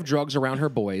couldn't have drugs around her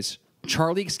boys,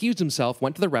 Charlie excused himself,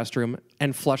 went to the restroom,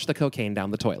 and flushed the cocaine down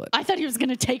the toilet. I thought he was going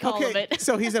to take all of Okay, it.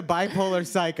 so he's a bipolar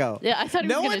psycho. Yeah, I thought he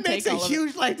was no gonna one take makes a all of it.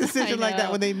 huge life decision I like that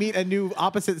know. when they meet a new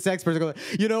opposite sex person. Go,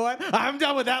 you know what? I'm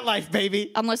done with that life,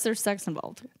 baby. Unless there's sex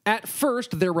involved. At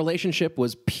first, their relationship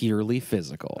was purely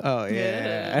physical. Oh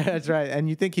yeah, that's right. And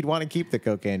you think he'd want to keep the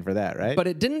cocaine for that, right? But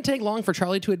it didn't take long for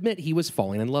Charlie to admit he was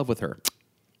falling in love with her.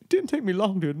 didn't take me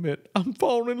long to admit I'm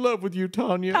falling in love with you,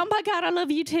 Tonya. Oh my God, I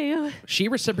love you too. She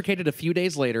reciprocated a few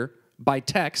days later by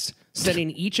text,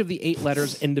 sending each of the 8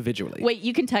 letters individually. Wait,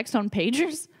 you can text on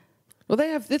pagers? Well, they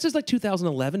have. This is like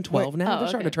 2011, 12 now. Oh, They're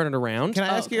starting okay. to turn it around. Can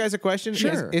I ask you guys a question?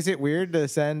 Sure. Is it weird to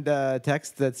send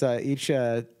text that's each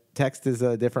text is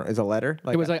a different is a letter?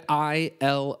 It was like ILOVE.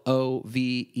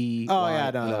 Oh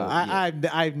yeah, no.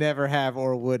 I never have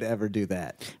or would ever do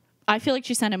that. I feel like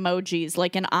she sent emojis,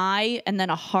 like an eye and then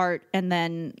a heart and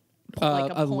then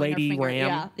like a pointer lady finger. ram.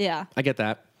 Yeah, yeah. I get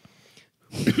that.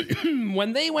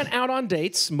 When they went out on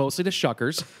dates, mostly to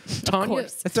Shuckers, Of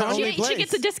course. That's the only She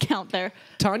gets a place. discount there.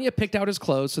 Tonya picked out his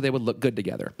clothes so they would look good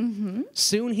together. Mm-hmm.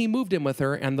 Soon he moved in with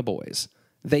her and the boys.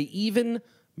 They even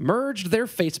merged their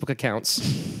Facebook accounts,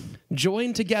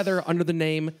 joined together under the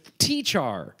name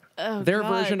T-Char, their God.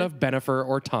 version of Benifer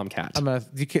or Tomcat.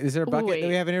 Is there a bucket Wait. that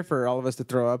we have in here for all of us to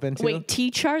throw up into? Wait,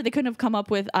 T-char? They couldn't have come up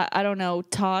with, I don't know,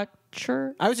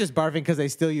 Toucher? I was just barfing because they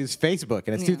still use Facebook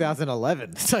and it's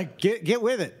 2011. It's like get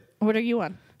with it, What are you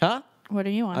on? huh? What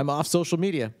are you on? I'm off social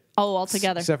media oh, all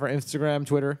together. except for Instagram,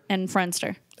 Twitter, And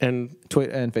Friendster. and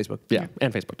and Facebook. yeah,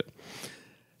 and Facebook did.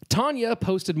 Tanya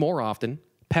posted more often,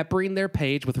 peppering their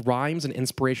page with rhymes and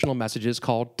inspirational messages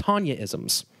called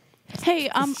Tonya-isms. Hey,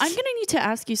 I'm going to need to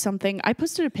ask you something. I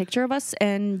posted a picture of us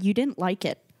and you didn't like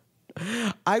it.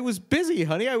 I was busy,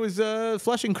 honey. I was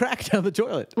flushing crack down the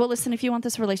toilet. Well, listen, if you want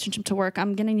this relationship to work,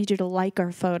 I'm going to need you to like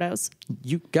our photos.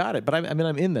 You got it, but I'm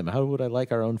in them. How would I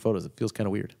like our own photos? It feels kind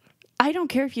of weird. I don't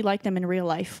care if you like them in real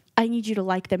life. I need you to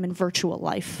like them in virtual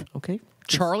life. Okay.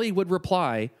 Charlie would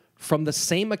reply from the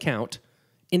same account,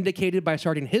 indicated by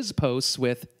starting his posts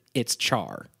with "It's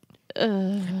Char."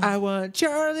 I want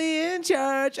Charlie in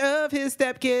charge of his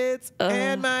stepkids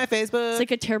and my Facebook. It's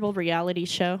like a terrible reality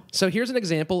show. So here's an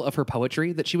example of her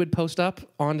poetry that she would post up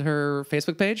on her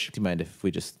Facebook page. Do you mind if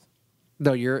we just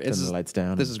No, turn the lights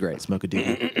down? This and is great. Smoke a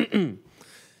doobie.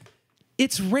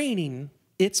 It's raining,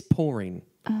 it's pouring.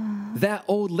 That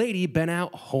old lady been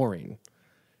out whoring.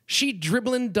 She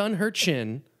dribbling done her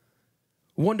chin.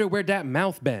 Wonder where that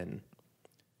mouth been.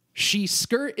 She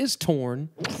skirt is torn.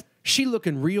 She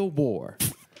looking real war.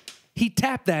 He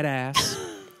tapped that ass.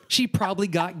 She probably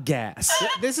got gas.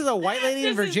 This is a white lady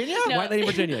in Virginia? White lady in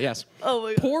Virginia, yes. Oh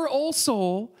my God. Poor old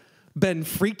soul been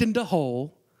freaked into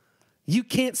hole. You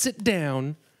can't sit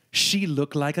down. She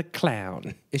looked like a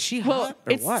clown. Is she Well, hot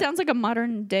or it what? sounds like a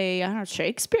modern day, I don't know,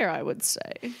 Shakespeare, I would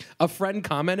say. A friend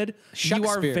commented, "You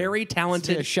are Shuckespeare. very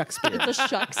talented." Shakespeare. The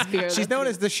Shakespeare. She's known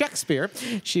as the Shakespeare.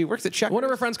 She works at Shuck. One of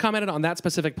her friends commented on that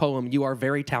specific poem, "You are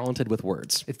very talented with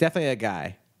words." It's definitely a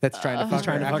guy that's trying to fuck her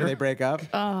trying to fuck after her? they break up.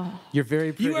 You're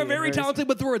very pretty. You are and very talented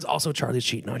with words. Also, Charlie's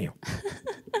cheating on you.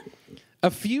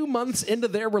 A few months into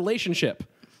their relationship,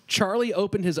 Charlie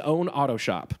opened his own auto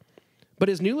shop. But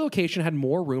his new location had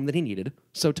more room than he needed,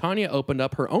 so Tonya opened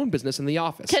up her own business in the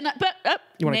office. You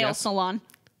wanna nail guess? salon.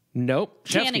 Nope.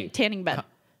 Tanning Shefsky. bed.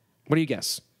 What do you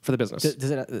guess for the business? Does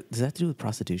that have to do with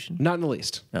prostitution? Not in the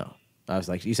least. No. I was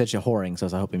like, you said she whoring, so I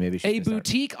was hoping maybe she A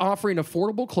boutique offering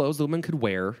affordable clothes the women could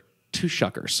wear to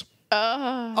Shuckers.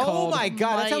 Oh my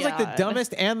God, that sounds like the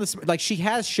dumbest and the like. She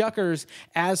has Shuckers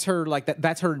as her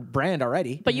that's her brand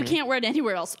already. But you can't wear it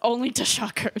anywhere else, only to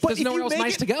Shuckers. But There's if nowhere you else make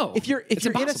nice to go. If you're It's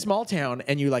in a impossible. small town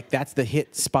and you like that's the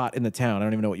hit spot in the town. I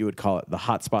don't even know what you would call it, the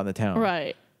hot spot in the town.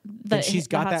 Right. And she's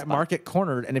got that hotspot. market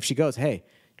cornered. And if she goes, hey,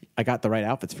 I got the right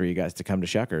outfits for you guys to come to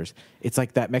Shuckers. It's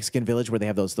like that Mexican village where they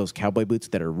have those cowboy boots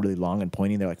that are really long and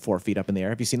pointy. They're like 4 feet up in the air.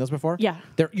 Have you seen those before? Yeah.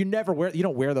 You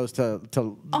don't wear those to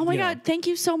Oh my you know. God, thank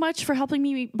you so much for helping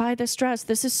me buy this dress.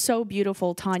 This is so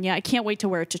beautiful, Tonya. I can't wait to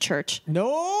wear it to church.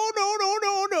 No.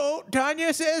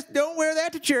 Tonya says don't wear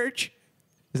that to church.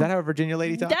 Is that how a Virginia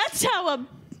lady talks? That's how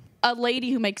a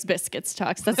lady who makes biscuits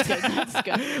talks. That's good. That's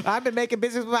good. I've been making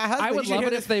business with my husband. I would love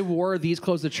it if they wore these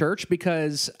clothes to church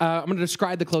because I'm going to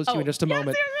describe the clothes to you in just a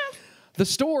moment. Yes. The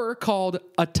store called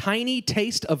A Tiny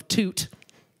Taste of Toot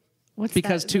What's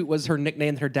because that? Toot was her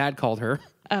nickname that her dad called her.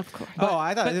 Of course. Oh,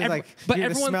 I thought it was like but you're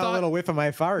gonna everyone smell thought- a little whiff of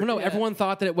my fart. No, everyone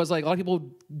thought that it was like a lot of people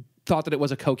thought that it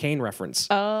was a cocaine reference.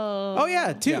 Oh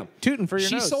yeah, tooting for your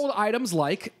She nose. sold items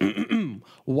like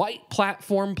white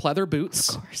platform pleather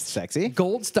boots, Sexy.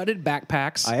 gold-studded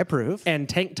backpacks, I approve. and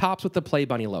tank tops with the Play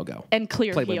Bunny logo. And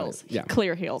clear Playboy heels. Bunny. Yeah.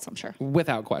 Clear heels, I'm sure.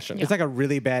 Without question. It's like a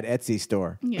really bad Etsy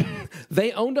store. Yeah.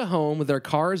 They owned a home, their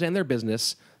cars, and their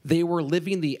business. They were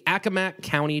living the Accomack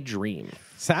County dream.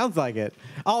 Sounds like it.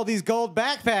 All these gold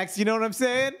backpacks, you know what I'm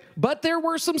saying? But there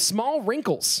were some small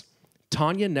wrinkles.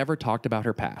 Tonya never talked about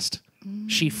her past.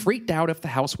 She freaked out if the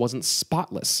house wasn't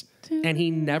spotless, and he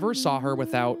never saw her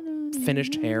without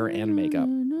finished hair and makeup.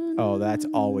 Oh, that's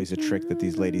always a trick that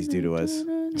these ladies do to us.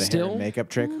 The hair Still? and makeup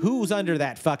trick. Who's under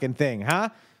that fucking thing, huh?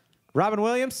 Robin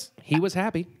Williams? He was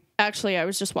happy. Actually, I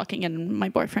was just walking in and my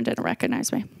boyfriend didn't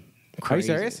recognize me. Are you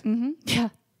serious? Yeah.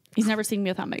 He's never seen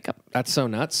me without makeup. That's so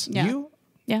nuts. Yeah. You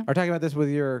Yeah. are talking about this with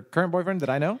your current boyfriend that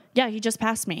I know? Yeah, he just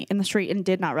passed me in the street and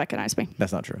did not recognize me.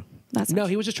 That's not true. That's No,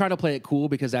 he was just trying to play it cool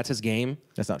because that's his game.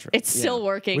 That's not true. It's still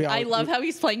working. We I love how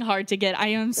he's playing hard to get. I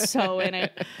am so in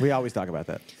it. We always talk about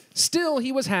that. Still,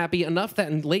 he was happy enough that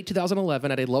in late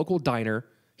 2011 at a local diner,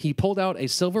 he pulled out a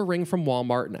silver ring from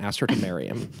Walmart and asked her to marry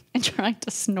him. And trying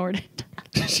to snort it.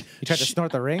 You tried to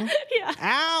snort the ring? Yeah.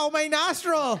 Ow, my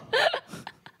nostril!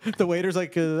 The waiter's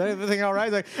like, is everything all right?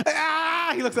 He's like,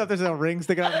 ah! He looks up, there's a ring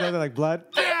sticking out, and like blood.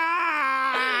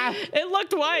 Ah! It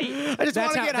looked white. I just want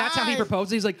That's to how, get that's how he high.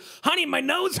 proposed. He's like, honey, my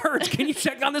nose hurts. Can you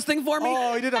check on this thing for me?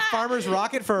 Oh, he did a farmer's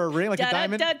rocket for a ring, like a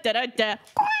diamond. Da-da-da-da-da.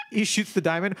 He shoots the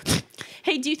diamond.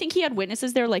 Hey, do you think he had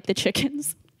witnesses there like the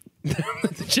chickens?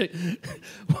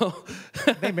 Well,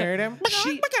 They married him.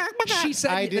 she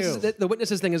said I this do. the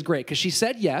witnesses thing is great because she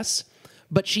said yes,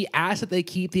 but she asked that they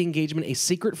keep the engagement a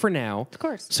secret for now. Of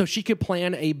course. So she could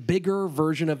plan a bigger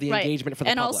version of the engagement for the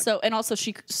and public. also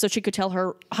she could tell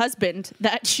her husband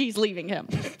that she's leaving him.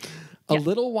 A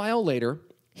little while later,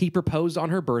 he proposed on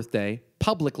her birthday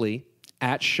publicly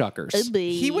at Shuckers.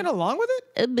 He went along with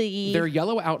it? Their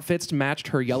yellow outfits matched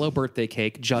her yellow birthday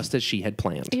cake just as she had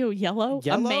planned. Ew, yellow?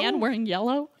 Yellow? A man wearing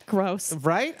yellow? Gross.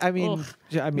 Right? I mean,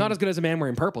 Not as good as a man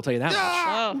wearing purple, tell you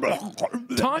that much.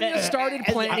 Tonya started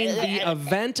planning the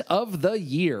event of the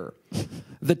year.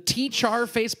 The T-Char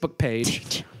Facebook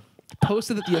page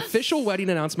posted that the official wedding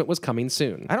announcement was coming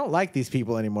soon. I don't like these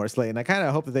people anymore, Slaton. I kind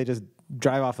of hope that they just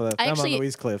drive off a Thelma and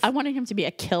Louise cliff. I wanted him to be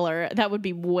a killer. That would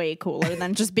be way cooler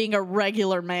than just being a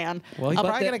regular man. Well, I'm but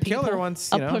probably that going to kill her people-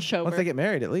 once, a you know, pushover. once they get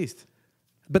married, at least.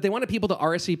 But they wanted people to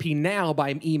RSVP now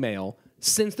by email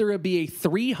since there would be a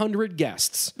 300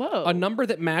 guests, Whoa. a number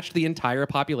that matched the entire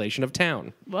population of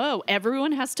town. Whoa,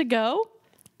 everyone has to go?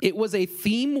 It was a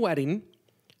theme wedding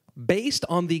based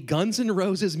on the Guns N'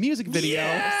 Roses music video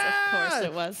Of course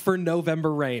it was. for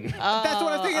November Rain. That's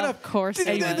what I was thinking of. Of course Did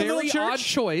it you A do was. the little very church? odd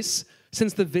choice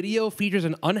since the video features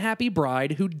an unhappy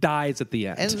bride who dies at the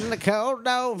end. In the cold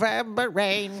November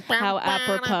rain. How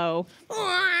apropos.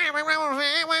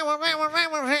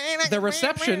 The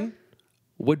reception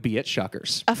would be at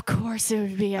Shuckers. Of course it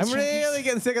would be. I'm really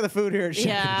getting sick of the food here at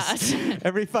Shuckers. Yeah.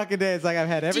 Every fucking day, it's like I've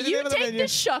had Do everything you out of the take menu. the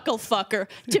shuckle fucker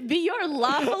to be your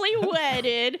lawfully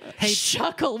wedded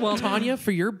shuckle woman? Tanya,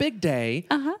 for your big day,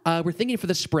 we're thinking for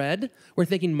the spread, we're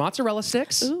thinking mozzarella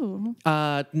sticks,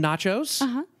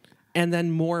 nachos, and then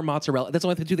more mozzarella. That's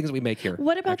only the two things that we make here.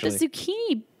 What about actually. the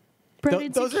zucchini?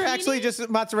 Breaded Those are zucchini? actually just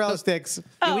mozzarella sticks.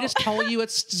 Can we just tell you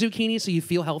it's zucchini so you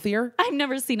feel healthier? I've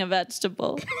never seen a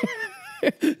vegetable.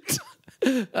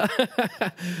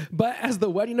 But as the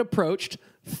wedding approached,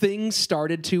 things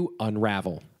started to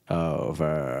unravel.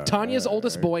 over. Tanya's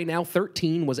oldest boy, now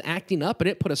 13, was acting up, and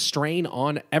it put a strain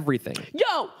on everything.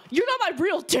 Yo, you're not my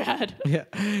real dad. Yeah,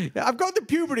 I'm going through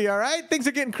puberty, all right? Things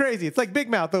are getting crazy. It's like Big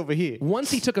Mouth over here.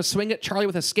 Once he took a swing at Charlie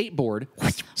with a skateboard,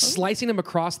 slicing him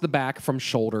across the back from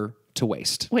shoulder to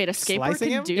waist. Wait, a skateboard Slicing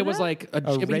can him? do It was that? like A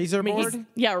razor board?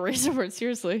 Yeah, a razor board,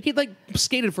 seriously. He'd like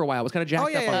skated for a while. Was kind of jacked Oh,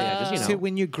 yeah, up on the yeah. edges, you know. So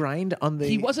when you grind on the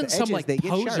He wasn't the some edges, like they get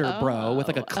poser, sharp. bro, with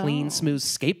like a clean, smooth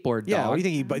skateboard. Yeah, dog. what do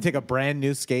you think? You take a brand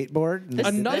new skateboard? And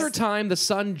Another time, the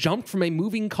son jumped from a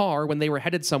moving car when they were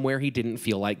headed somewhere he didn't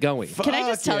feel like going. Can I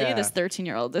just Fuck tell yeah. you, this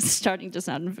 13-year-old is starting to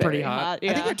sound very Pretty hot.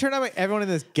 Yeah. I think we're turned out by everyone in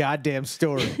this goddamn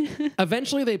story.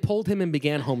 Eventually, they pulled him and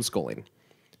began homeschooling.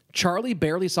 Charlie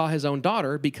barely saw his own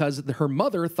daughter because her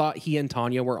mother thought he and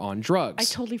Tonya were on I drugs.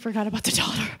 totally forgot about the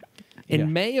daughter.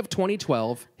 In May of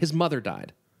 2012, his mother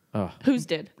died. Whose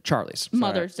did? Charlie's.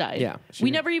 Mother's died. Yeah.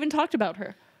 We never even talked about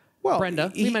her. Well,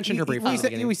 Brenda, we mentioned her briefly at the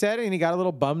beginning. We said it, and he got a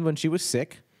little bummed when she was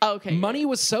sick. Oh, okay. Money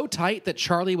was so tight that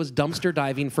Charlie was dumpster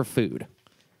diving for food.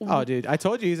 Oh, dude, I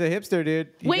told you he's a hipster, dude.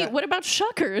 Wait, what about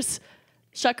Shuckers?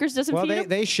 Shuckers doesn't Well, feed him?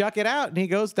 they shuck it out, and he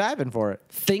goes diving for it.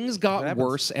 Things got happens.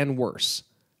 worse and worse.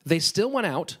 They still went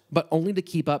out, but only to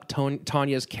keep up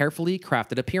Tanya's carefully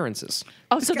crafted appearances.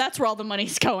 Oh, so that's where all the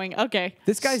money's going. Okay.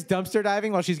 This guy's dumpster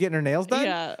diving while she's getting her nails done?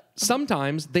 Yeah.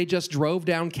 Sometimes they just drove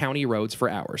down county roads for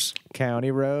hours.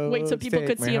 County road. Wait, so people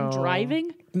could see him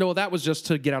driving? No, that was just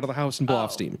to get out of the house and blow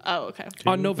off steam. Oh, okay.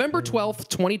 On November 12th,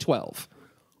 2012,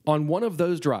 on one of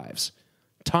those drives,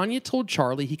 Tonya told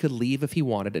Charlie he could leave if he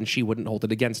wanted and she wouldn't hold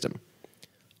it against him.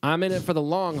 I'm in it for the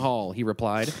long haul, he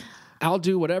replied. I'll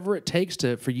do whatever it takes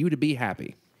for you to be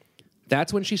happy.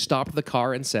 That's when she stopped the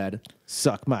car and said,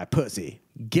 Suck my pussy.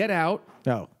 get out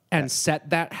No. and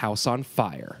set that house on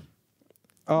fire.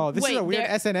 Oh, this is Wait, a weird there-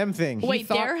 S&M thing. Wait,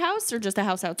 thought- their house or just a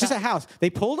house outside? Just a house.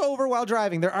 They pulled over while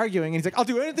driving. They're arguing, and he's like, I'll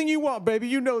do anything you want, baby.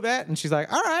 You know that. And she's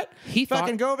like, all right. He thought-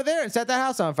 fucking go over there and set that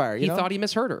house on fire. He thought he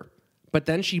misheard her. But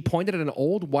then she pointed at an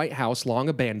old white house long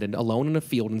abandoned, alone in a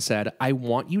field, and said, I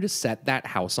want you to set that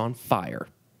house on fire.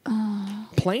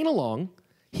 Playing along,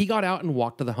 he got out and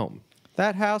walked to the home.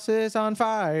 That house is on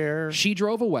fire. She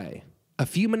drove away. A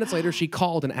few minutes later, she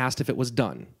called and asked if it was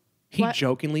done. He What?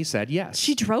 jokingly said yes.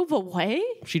 She drove away?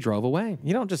 She drove away.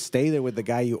 You don't just stay there with the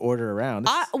guy you order around.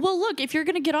 Well, look, if you're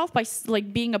going to get off by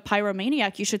like being a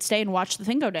pyromaniac, you should stay and watch the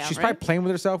thing go down, She's right? probably playing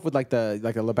with herself with like a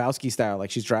Lebowski style.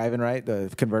 Like she's driving, right?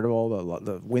 The convertible,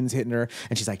 the wind's hitting her,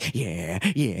 and she's like, yeah,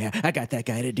 I got that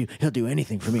guy to do. He'll do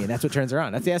anything for me, and that's what turns her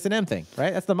on. That's the S&M thing,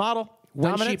 right? That's the model.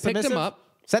 When she Dominant, picked him submissive. up-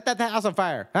 Set that house on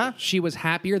fire, huh? She was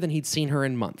happier than he'd seen her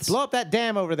in months. Blow up that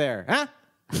dam over there, huh?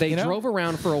 They You know? drove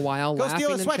around for a while, Go laughing steal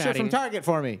a and sweatshirt chatting from Target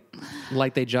for me.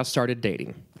 like they just started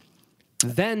dating.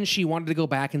 Then she wanted to go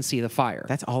back and see the fire.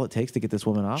 That's all it takes to get this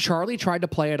woman off. Charlie tried to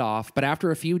play it off, but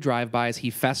after a few drive-bys, he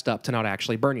fessed up to not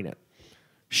actually burning it.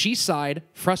 She sighed,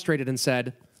 frustrated, and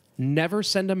said, never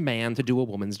send a man to do a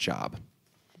woman's job.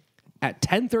 At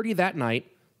 10:30 that night,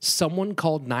 someone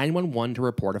called 911 to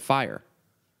report a fire.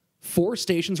 4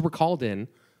 stations were called in,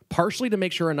 partially to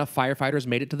make sure enough firefighters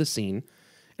made it to the scene,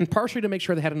 and partially to make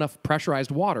sure they had enough pressurized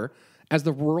water, as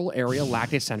the rural area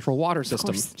lacked a central water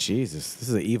system. Jesus, this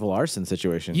is an evil arson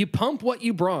situation. You pump what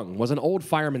you brung, was an old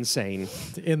fireman saying,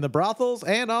 in the brothels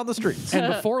and on the streets.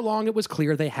 and before long it was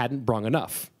clear they hadn't brung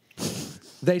enough.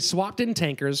 They swapped in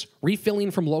tankers,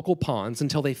 refilling from local ponds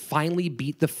until they finally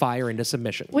beat the fire into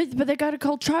submission. Wait, but they got to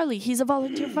call Charlie. He's a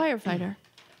volunteer firefighter.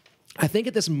 I think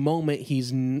at this moment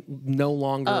he's no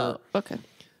longer... Okay.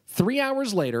 3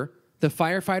 hours later, the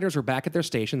firefighters were back at their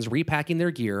stations repacking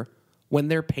their gear when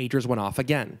their pagers went off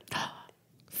again.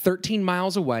 13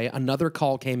 miles away, another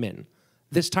call came in,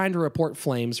 this time to report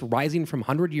flames rising from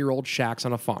 100-year-old shacks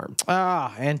on a farm.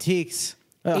 Ah, antiques.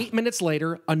 8 minutes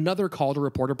later, another call to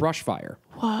report a brush fire.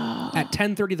 Wow. At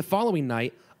 10:30 the following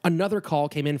night, another call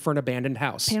came in for an abandoned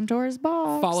house, Pandora's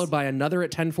box. followed by another at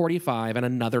 10:45 and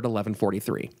another at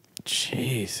 11:43.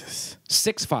 Jesus.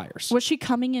 6 fires. Was she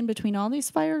coming in between all these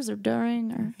fires or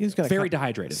during? Or He's got Very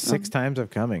dehydrated. 6 times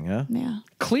of coming, huh? yeah.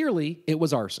 Clearly, it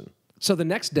was arson. So the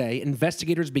next day,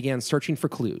 investigators began searching for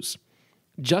clues.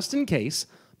 Just in case,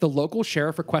 the local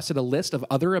sheriff requested a list of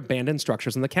other abandoned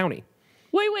structures in the county.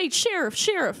 Wait,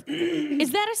 Sheriff.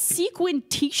 Is that a sequin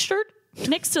T-shirt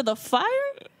next to the fire?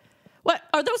 What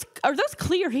are those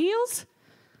clear heels?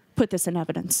 Put this in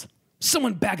evidence.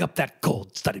 Someone bag up that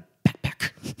gold-studded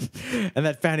backpack. And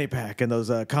that fanny pack and those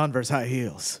Converse high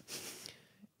heels.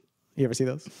 You ever see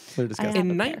those? They're disgusting.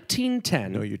 In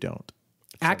 1910, No, you don't.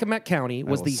 Accomack County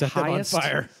was will the set them on highest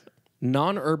fire.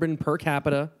 non-urban per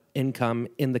capita income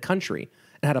in the country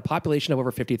and had a population of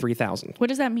over 53,000. What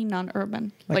does that mean,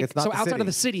 non-urban? Like it's not So the outside city. of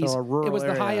the cities, So a rural it was the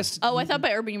area. highest. Oh, I thought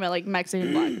by urban you meant like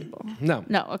Mexican black people. No.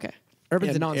 No, okay.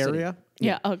 Urban's Yeah, an non-city. area.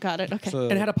 Yeah. Oh, got it. Okay.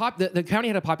 And it had the county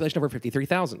had a population of over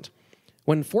 53,000.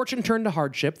 When fortune turned to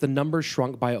hardship, the numbers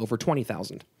shrunk by over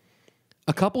 20,000.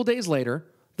 A couple days later,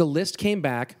 the list came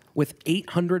back with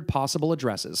 800 possible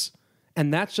addresses,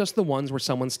 and that's just the ones where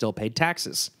someone still paid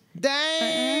taxes.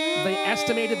 Dang. They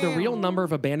estimated the real number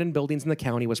of abandoned buildings in the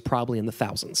county was probably in the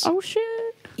thousands. Oh shit.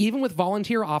 Even with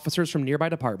volunteer officers from nearby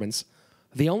departments,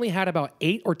 they only had about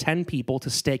 8 or 10 people to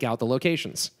stake out the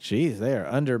locations. Jeez, they are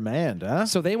undermanned, huh?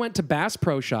 So they went to Bass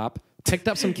Pro Shop, picked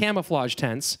up some camouflage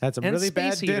tents, Had some and really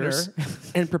space bad dinner. heaters,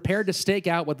 and prepared to stake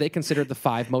out what they considered the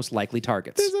 5 most likely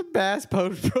targets. There's a Bass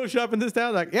Pro Shop in this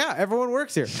town. Like, yeah, everyone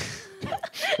works here.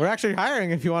 We're actually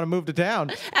hiring if you want to move to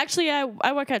town. Actually, I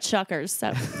work at Shuckers,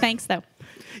 so thanks though.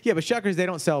 Yeah, but Shuckers, they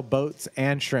don't sell boats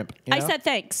and shrimp. You I know? said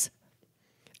thanks.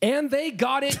 And they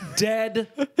got it dead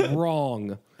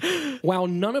wrong. While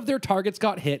none of their targets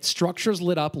got hit, structures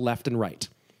lit up left and right.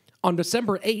 On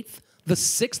December 8th, the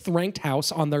 6th ranked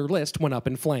house on their list went up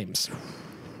in flames.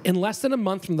 In less than a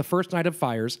month from the first night of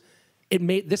fires,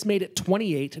 this made it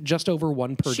 28, just over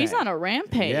 1 per day. She's on a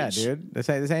rampage. Yeah, dude. This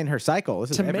ain't her cycle.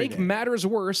 This is To every make day. matters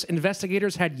worse,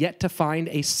 investigators had yet to find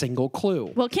a single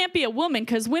clue. Well, it can't be a woman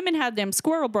because women have them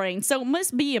squirrel brains, so it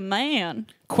must be a man.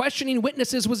 Questioning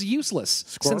witnesses was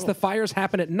useless. Since the fires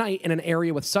happened at night in an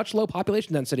area with such low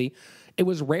population density, it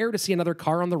was rare to see another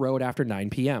car on the road after 9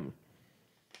 p.m.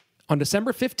 On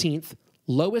December 15th,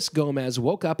 Lois Gomez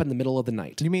woke up in the middle of the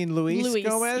night. You mean Luis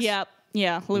Gomez? Yep.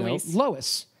 Yeah, No, Luis.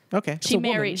 Lois. Okay. She a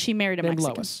woman married a named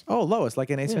Mexican. Lois. Oh, Lois, like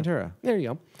in Ace Ventura. There you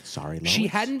go. Sorry, Lois. She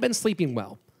hadn't been sleeping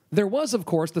well. There was, of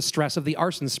course, the stress of the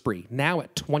arson spree, now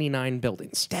at 29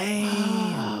 buildings.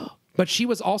 Dang. But she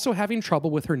was also having trouble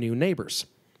with her new neighbors.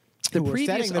 The Who were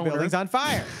previous setting the owner buildings on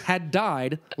fire. had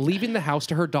died, leaving the house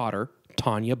to her daughter,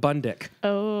 Tonya Bundick.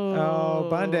 Oh,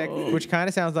 Bundick, which kind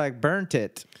of sounds like burnt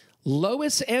it.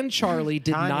 Lois and Charlie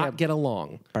did Tonya not get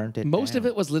along. burnt it Most of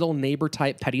down. it was little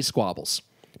neighbor-type petty squabbles.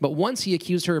 But once he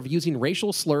accused her of using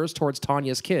racial slurs towards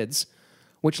Tonya's kids,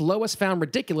 which Lois found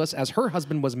ridiculous as her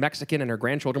husband was Mexican and her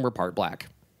grandchildren were part black.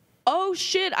 Oh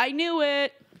shit! I knew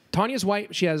it. Tonya's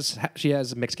white. She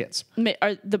has mixed kids.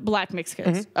 Are the black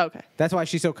Mexicans? Okay. That's why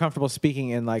she's so comfortable speaking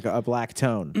in like a black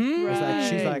tone. It's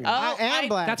like, she's like, I am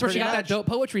black. That's where she got that dope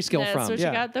poetry skill That's from. where she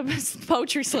got the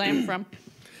poetry slam from.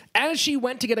 As she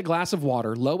went to get a glass of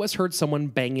water, Lois heard someone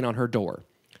banging on her door.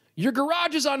 "Your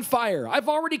garage is on fire. I've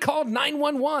already called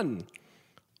 911.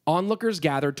 Onlookers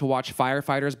gathered to watch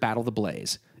firefighters battle the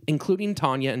blaze, including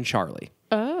Tonya and Charlie.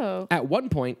 Oh. At one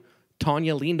point,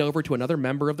 Tonya leaned over to another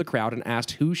member of the crowd and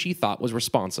asked who she thought was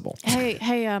responsible. Hey,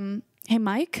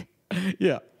 Mike.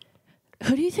 Yeah.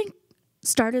 Who do you think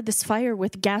started this fire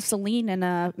with gasoline and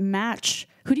a match?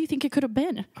 Who do you think it could have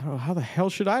been? I don't know. How the hell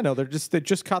should I know? They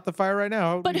just caught the fire right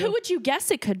now. But who would you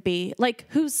guess it could be? Like,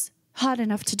 who's hot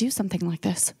enough to do something like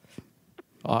this?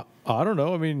 I don't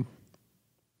know. I mean,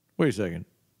 wait a second.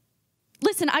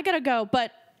 Listen, I gotta go,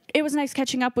 but it was nice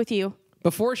catching up with you.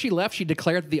 Before she left, she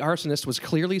declared that the arsonist was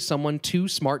clearly someone too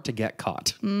smart to get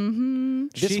caught. Mm-hmm.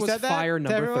 This She was said that fire to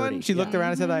number everyone? 30. She looked around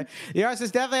and said, like, the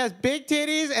arsonist definitely has big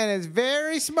titties and is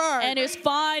very smart. And it's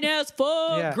fine as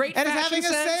fuck. Yeah. Great and is fashion having a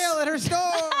sense. sale at her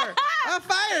store. A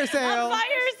fire sale. A fire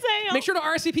sale. Make sure to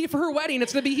RSVP for her wedding.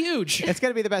 It's going to be huge. It's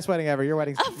going to be the best wedding ever. Your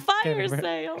wedding's A fire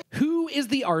sale. Who is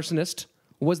the arsonist?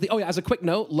 As a quick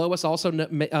note, Lois also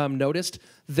noticed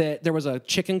that there was a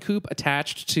chicken coop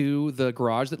attached to the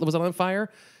garage that was on fire,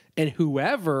 and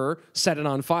whoever set it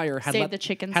on fire had Saved let the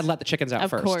chickens. Had let the chickens out Of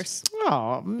first. course.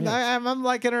 Oh, I'm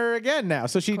liking her again now.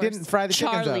 So she didn't fry the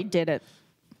chickens Charlie up. did it.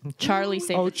 Charlie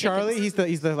saved Oh, the Charlie, chickens.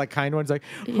 he's the like kind one. He's like,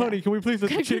 honey, can we please let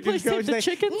the Can we chickens please go? save She's the like,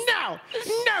 chickens?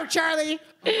 No, Charlie.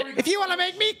 If you want to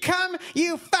make me come,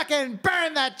 you fucking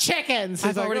burn the chickens. I've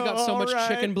He's like, already got so "Oh, much all right."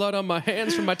 chicken blood on my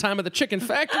hands from my time at the chicken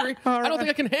factory. I don't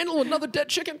think I can handle another dead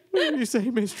chicken. You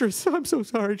say, mistress, I'm so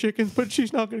sorry, chickens, but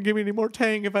she's not going to give me any more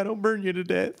tang if I don't burn you to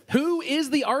death. Who is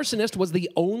the arsonist was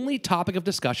the only topic of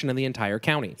discussion in the entire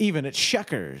county. Even at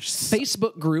Shuckers.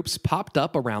 Facebook groups popped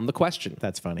up around the question.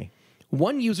 That's funny.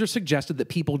 One user suggested that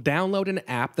people download an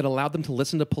app that allowed them to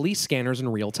listen to police scanners in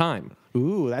real time.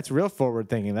 Ooh, that's real forward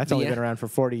thinking. That's only Yeah. been around for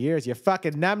 40 years. You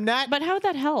fucking numbnut. But how would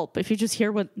that help if you just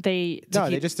hear what they... No,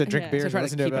 they just drink yeah. beer To and try to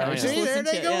listen to keep it. an eye on See, it. there they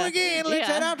Listen to go it, yeah. again. Let's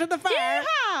Yeah. head out to the fire.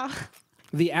 Yeah.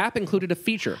 The app included a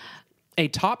feature, a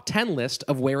top 10 list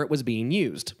of where it was being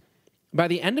used. By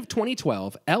the end of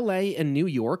 2012, LA and New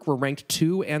York were ranked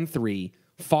 2 and 3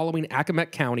 following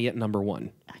Accomack County at number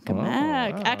 1.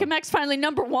 Accomack. Accomack's finally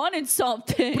number 1 in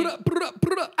something.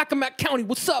 Accomack County,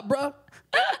 what's up, bruh?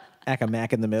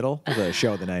 Accomack in the Middle was a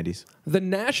show of the 90s. The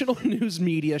national news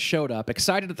media showed up,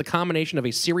 excited at the combination of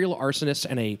a serial arsonist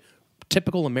and a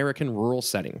typical American rural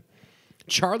setting.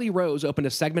 Charlie Rose opened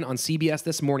a segment on CBS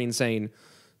This Morning saying,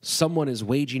 "Someone is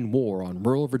waging war on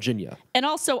rural Virginia." And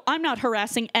also, I'm not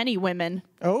harassing any women.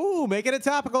 Oh, making it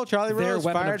topical. Charlie Their Rose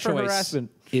weapon fired of for choice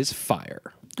harassment. is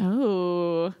fire.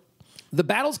 Oh. The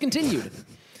battles continued.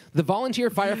 The volunteer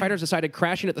firefighters decided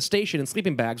crashing at the station in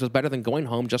sleeping bags was better than going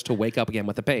home just to wake up again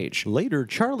with a page. Later,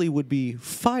 Charlie would be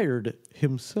fired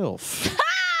himself.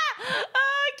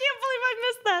 I can't believe I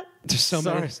missed that. There's so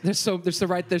many.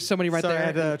 There's so many right Sorry,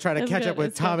 I there. had to try to It's catch good, up with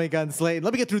it's good. Tommy Gun Slaton.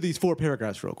 Let me get through these 4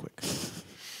 paragraphs real quick.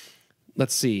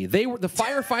 Let's see. They were the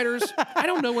firefighters. I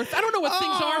don't know what things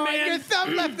are, man. Your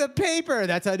thumb left the paper.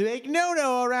 That's how to make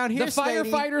no around here. The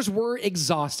firefighters were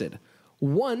exhausted.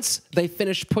 Once they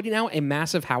finished putting out a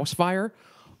massive house fire,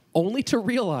 only to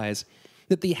realize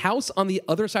that the house on the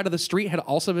other side of the street had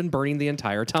also been burning the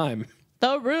entire time.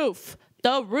 The roof.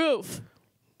 The roof.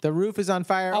 The roof is on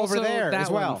fire Also, over there that as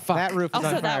well. one, fuck. That roof is Also,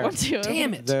 on fire. that one too.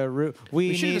 Damn it. The roof.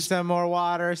 We should've need just- some more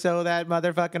water so that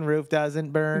motherfucking roof doesn't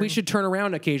burn. We should turn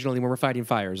around occasionally when we're fighting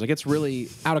fires. Like, it's really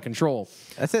out of control.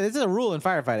 That's it. This is a rule in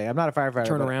firefighting. I'm not a firefighter.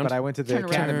 Turn but- around. But I went to the Turn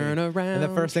around. academy. Turn around. And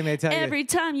the first thing they tell Every you.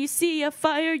 time you see a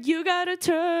fire, you gotta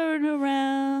turn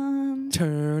around.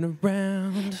 Turn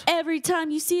around. Every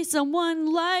time you see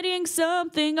someone lighting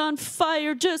something on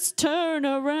fire, just turn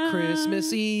around.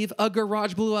 Christmas Eve, a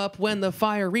garage blew up when the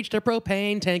fire reached a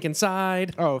propane tank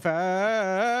inside. Oh,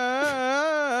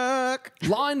 fuck.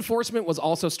 Law enforcement was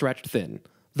also stretched thin.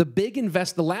 The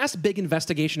last big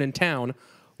investigation in town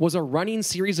was a running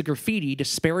series of graffiti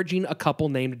disparaging a couple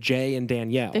named Jay and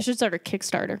Danielle. They should start a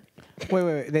Kickstarter.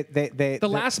 Wait. The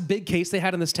last big case they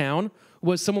had in this town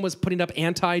was someone was putting up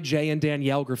anti-Jay and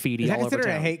Danielle graffiti Is that all over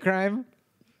considered town. a hate crime?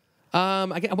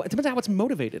 It depends on how it's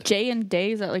motivated. Jay and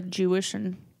Day, is that like Jewish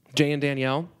and... Jay and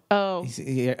Danielle. Oh.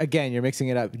 Again, you're mixing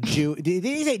it up. Jew. Did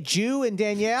he say Jew and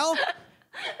Danielle?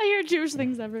 I hear Jewish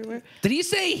things everywhere. Did he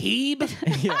say Hebe?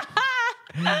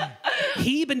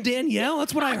 Hebe and Danielle?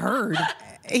 That's what I heard.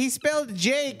 He spelled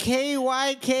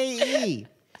Jkyke.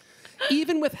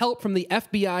 Even with help from the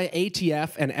FBI,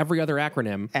 ATF, and every other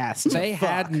acronym, Ass they fuck.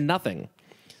 had nothing.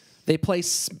 They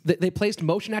placed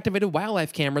motion-activated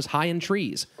wildlife cameras high in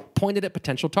trees, pointed at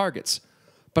potential targets.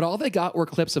 But all they got were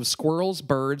clips of squirrels,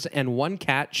 birds, and one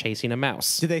cat chasing a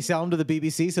mouse. Did they sell them to the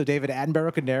BBC so David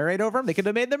Attenborough could narrate over them? They could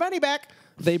have made their money back.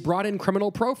 They brought in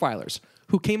criminal profilers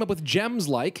who came up with gems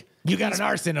like, You got an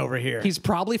arson over here. he's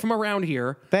probably from around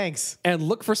here, Thanks. and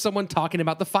look for someone talking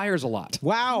about the fires a lot.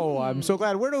 Wow, I'm so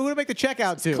glad. Who to make the check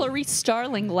out to? Clarice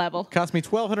Starling level. Cost me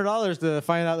 $1,200 to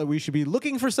find out that we should be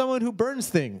looking for someone who burns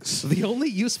things. The only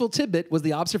useful tidbit was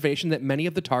the observation that many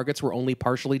of the targets were only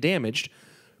partially damaged,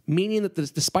 meaning that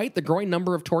despite the growing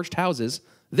number of torched houses,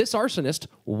 this arsonist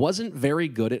wasn't very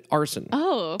good at arson.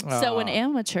 Oh, so an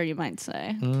amateur, you might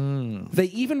say. They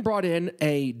even brought in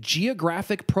a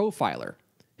geographic profiler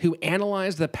who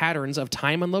analyzed the patterns of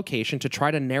time and location to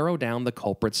try to narrow down the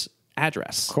culprit's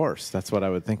address. Of course, that's what I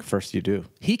would think first you do.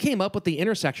 He came up with the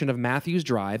intersection of Matthews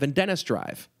Drive and Dennis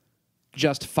Drive,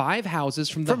 just 5 houses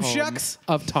from the From home Shucks?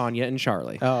 of Tonya and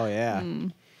Charlie. Oh, yeah.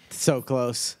 So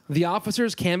close. The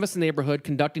officers canvassed the neighborhood,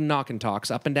 conducting knock and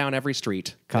talks up and down every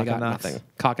street. Cock They got and knocks. nothing.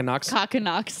 Cock and knocks. Cock and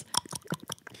knocks.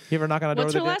 You ever knock on a door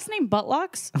What's with her a last name?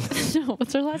 Buttlocks? No,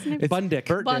 what's her last name? Bundick.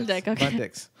 Bundick, okay.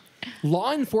 Bundicks.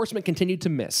 Law enforcement continued to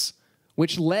miss,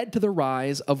 which led to the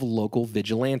rise of local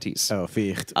vigilantes. Oh,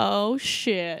 ficht. Oh,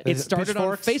 shit. It Is it started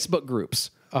on pitchforks? Facebook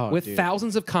groups Oh, with dude.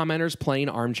 thousands of commenters playing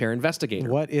armchair investigator.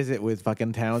 What is it with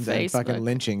fucking towns and fucking Facebook.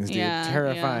 lynchings, dude? Yeah,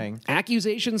 Terrifying.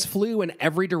 Accusations flew in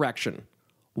every direction.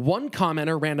 One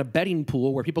commenter ran a betting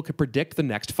pool where people could predict the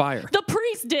next fire. The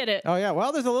priest did it. Oh, yeah.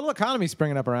 Well, there's a little economy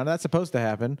springing up around. That's supposed to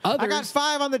happen. I got Others-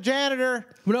 5 on the janitor.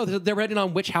 No, they're betting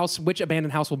on which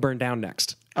abandoned house will burn down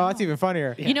next. Oh, that's even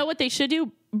funnier. You know what they should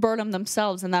do? Burn them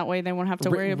themselves, and that way they won't have to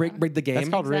worry about it. Rig the game. That's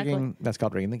called Exactly. rigging. That's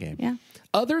called rigging the game. Yeah.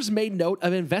 Others made note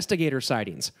of investigator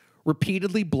sightings,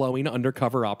 repeatedly blowing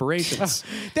undercover operations.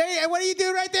 What are you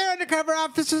doing right there, undercover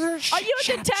officer? Are you a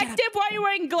detective? Why are you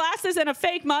wearing glasses and a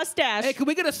fake mustache? Hey, can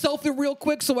we get a selfie real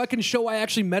quick so I can show I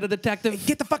actually met a detective?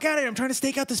 Get the fuck out of here. I'm trying to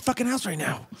stake out this fucking house right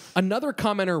now. Another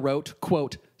commenter wrote,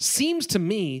 quote, "Seems to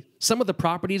me some of the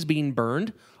properties being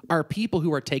burned are people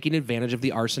who are taking advantage of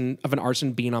an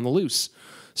arson being on the loose.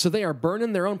 So they are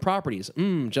burning their own properties.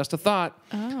 Just a thought."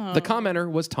 The commenter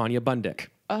was Tonya Bundick.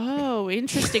 Oh,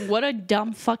 interesting. What a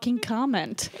dumb fucking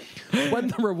comment. When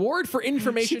the reward for She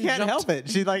information can't jumped, help it.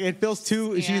 She like it feels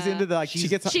too. She's Yeah. into the like. She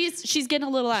gets. She's getting a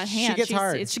little out of hand. gets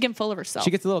hard. She's getting full of herself.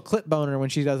 She gets a little clip boner when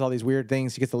she does all these weird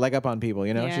things. She gets the leg up on people.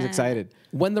 You know, she's Yeah. excited.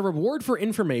 when the reward for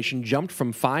information jumped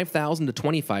from 5,000 to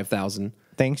 25,000,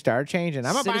 Things start changing.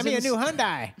 I'm gonna buy me a new Citizens-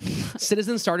 Hyundai.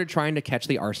 citizens started trying to catch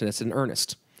the arsonists in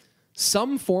earnest.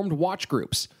 Some formed watch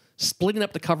groups, splitting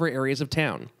up to cover areas of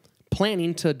town,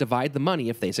 planning to divide the money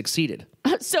if they succeeded.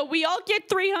 So we all get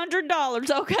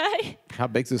 $300, okay? How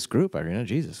big's this group, Irina?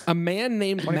 Jesus. A man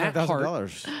named Matt Hart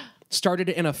 $25,000. started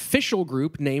an official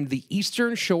group named the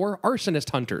Eastern Shore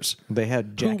Arsonist Hunters, They had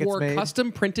who jackets wore made.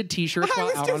 custom printed T-shirts I while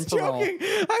was out on just parole. joking.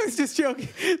 I was just joking.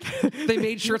 They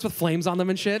made shirts with flames on them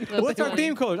and shit, What's our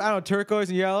theme colors? I don't know, turquoise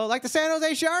and yellow, like the San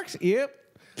Jose Sharks. Yep.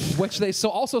 which they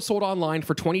also sold online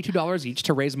for $22 each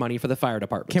to raise money for the fire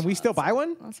department. Can we still buy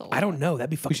one? I don't know. That'd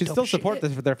be fucking We should dope still as support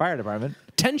shit. their fire department.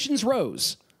 Tensions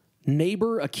rose.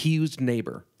 Neighbor accused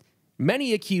neighbor.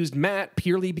 Many accused Matt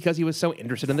purely because he was so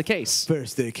interested in the case.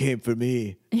 First they came for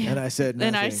me, and I said nothing.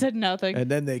 And I said nothing. And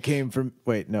then they came for.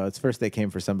 Wait, no, it's first they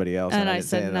came for somebody else, And I I didn't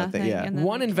said say nothing, Yeah. and then-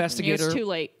 One investigator It was too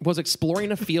late. was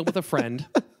exploring a field with a friend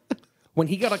when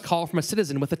he got a call from a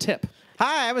citizen with a tip.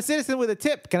 Hi, I'm a citizen with a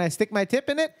tip. Can I stick my tip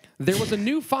in it? There was a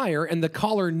new fire, and the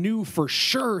caller knew for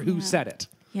sure who said it.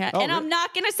 Yeah, Oh, and I'm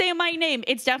not going to say my name.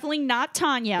 It's definitely not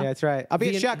Tonya. Yeah, that's right. I'll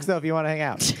be The- at Shucks though if you want to hang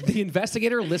out. The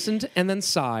investigator listened and then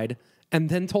sighed, and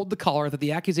then told the caller that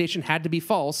the accusation had to be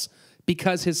false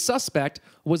because his suspect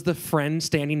was the friend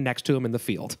standing next to him in the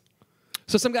field.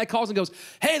 So some guy calls and goes,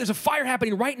 "Hey, there's a fire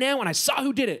happening right now, and I saw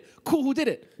who did it. Cool, who did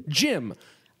it? Jim."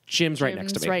 Jim's right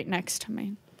next to Jim's me. right next to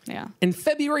me. Yeah. In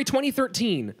February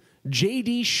 2013,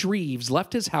 J.D. Shreves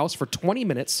left his house for 20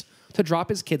 minutes to drop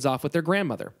his kids off with their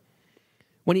grandmother.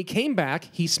 When he came back,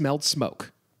 he smelled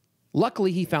smoke.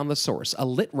 Luckily, he found the source, a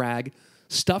lit rag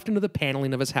stuffed into the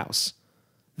paneling of his house.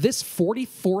 This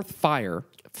 44th fire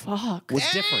Fuck. was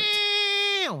different.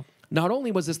 Not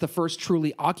only was this the first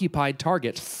truly occupied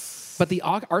target, but the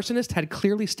arsonist had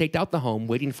clearly staked out the home,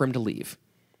 waiting for him to leave.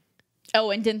 Oh,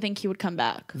 and didn't think he would come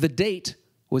back. The date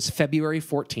was February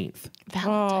 14th.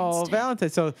 Valentine's Oh, Day. Valentine.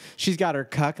 So she's got her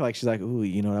cuck. Like she's like, ooh,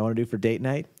 you know what I want to do for date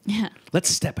night? Yeah. Let's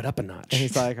step it up a notch. And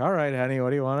he's like, all right, honey, what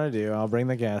do you want to do? I'll bring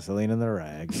the gasoline and the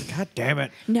rags. God damn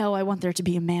it. No, I want there to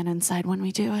be a man inside when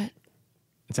we do it.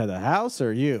 Inside the house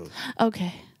or you?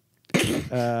 Okay.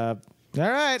 All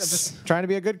right, I'm just trying to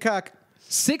be a good cuck.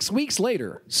 6 weeks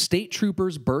later, state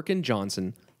troopers Burke and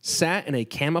Johnson sat in a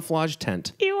camouflage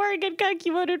tent, You are a good cook.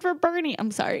 You voted for Bernie.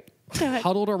 I'm sorry. Go ahead.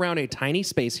 huddled around a tiny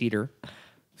space heater,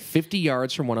 50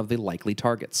 yards from one of the likely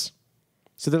targets.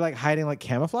 So they're like hiding like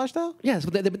camouflage though? Yeah, that's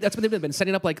what they've been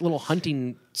setting up, like little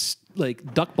hunting,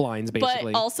 like duck blinds,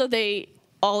 basically. But also, they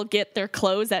all get their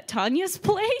clothes at Tanya's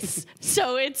place,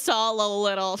 so it's all a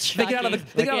little they shocking. get out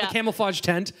of the camouflage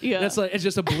tent. Yeah. And it's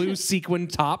just a blue sequin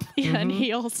top. Yeah, and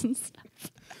heels and stuff.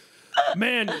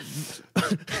 Man,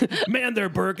 there,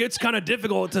 Burke. It's kind of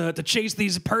difficult to chase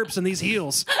these perps in these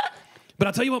heels. But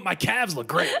I'll tell you what, my calves look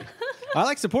great. I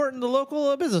like supporting the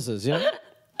local businesses, you know?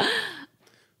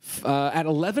 At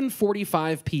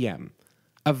 11:45 p.m.,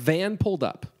 a van pulled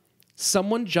up.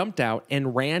 Someone jumped out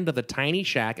and ran to the tiny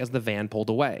shack as the van pulled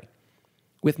away.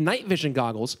 With night vision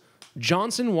goggles,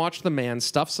 Johnson watched the man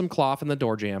stuff some cloth in the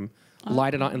door jamb,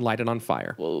 light it on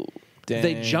fire.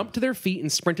 They Dang. jumped to their feet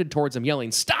and sprinted towards him,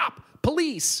 yelling, "Stop!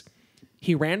 Police!"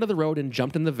 He ran to the road and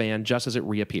jumped in the van just as it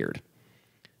reappeared.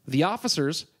 The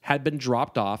officers had been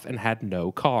dropped off and had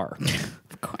no car.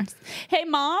 Of course. Hey,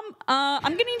 Mom, I'm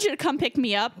going to need you to come pick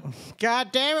me up.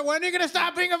 God damn it, when are you going to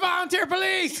stop being a volunteer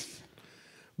police?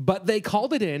 But they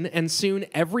called it in, and soon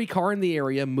every car in the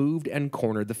area moved and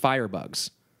cornered the firebugs.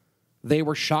 They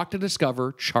were shocked to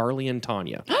discover Charlie and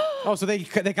Tonya. Oh, so they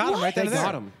got him right there. They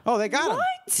got him. Oh, they got him.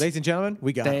 What? Ladies and gentlemen,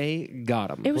 we got him. They got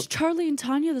him. It was Charlie and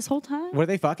Tonya this whole time? Were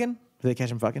they fucking? Did they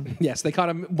catch him fucking? Yes, they caught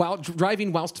him while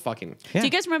driving whilst fucking. Yeah. Do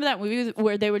you guys remember that movie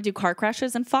where they would do car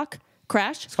crashes and fuck?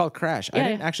 Crash? It's called Crash. I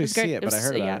didn't actually see it, but I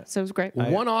heard about it. So it was great.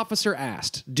 One officer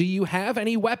asked, "Do you have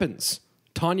any weapons?"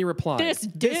 Tonya replied, This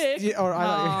dick. Yeah, or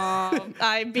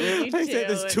I beat you I to said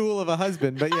this it. tool of a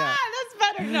husband, but yeah.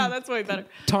 That's better. No, that's way better.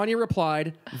 Tonya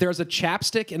replied, "There's a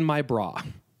chapstick in my bra."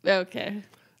 Okay.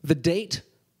 The date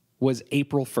was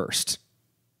April 1st.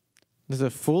 There's a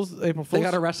April Fool's. They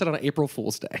got arrested on April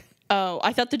Fool's Day. Oh,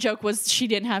 I thought the joke was she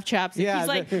didn't have chapstick. Yeah, He's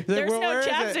like, they're there's "Well, no where is it?"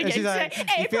 chapstick. And she's It's like, like,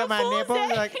 "You feel April my Fool's nipple?" Day.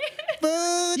 You're like,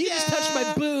 "Boo, You just touched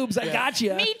my boobs. I got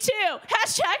you. Me too.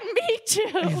 Hashtag me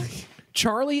too.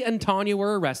 Charlie and Tonya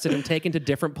were arrested and taken to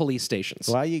different police stations.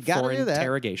 Well, you got for to do that.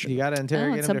 interrogation. You got to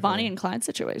interrogate It's him a Bonnie differently. and Clyde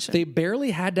situation. They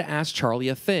barely had to ask Charlie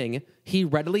a thing. He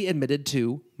readily admitted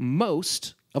to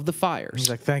most of the fires. He's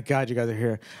like, thank God you guys are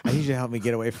here. I need you to help me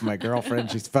get away from my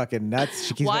girlfriend. She's fucking nuts.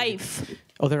 She keeps Wife.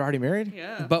 Oh, they're already married?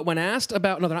 Yeah. But when asked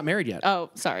about... No, they're not married yet. Oh,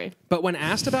 sorry. But when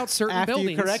asked about certain After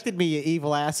buildings... you corrected me, you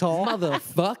evil asshole.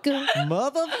 Motherfucker.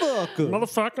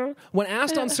 Motherfucker. When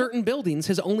asked on certain buildings,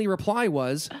 his only reply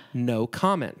was, no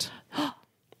comment.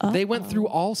 They went through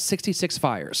all 66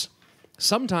 fires.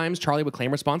 Sometimes Charlie would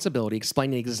claim responsibility,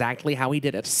 explaining exactly how he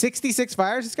did it. 66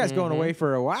 fires? This guy's going away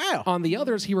for a while. On the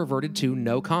others, he reverted to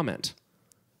no comment.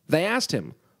 They asked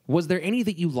him, was there any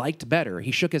that you liked better?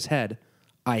 He shook his head.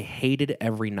 I hated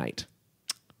every night.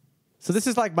 So this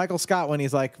is like Michael Scott when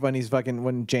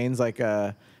when Jane's like,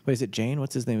 what is it, Jane?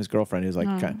 What's his name? His girlfriend who's like,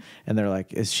 and they're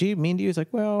like, is she mean to you? He's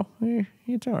like, well,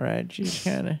 it's all right. She's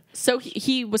kind of. So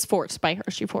he was forced by her.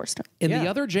 She forced him. In Yeah. the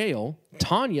other jail,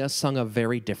 Tonya sung a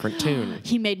very different tune.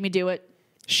 He made me do it.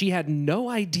 She had no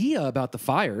idea about the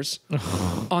fires.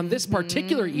 On this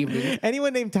particular evening,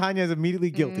 Anyone named Tanya is immediately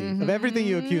guilty of everything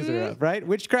you accuse her of, right?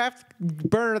 Witchcraft,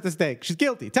 burn her at the stake. She's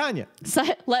guilty. Tanya,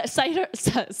 Set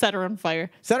her on fire.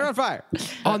 set her on fire.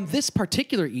 on this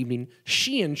particular evening,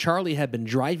 she and Charlie had been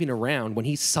driving around when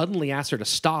he suddenly asked her to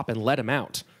stop and let him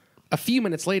out. A few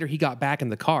minutes later, he got back in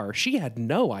the car. She had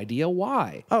no idea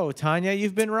why. Oh, Tanya,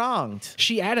 you've been wronged.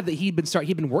 She added that he'd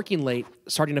been working late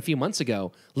starting a few months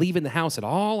ago, leaving the house at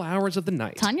all hours of the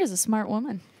night. Tanya's a smart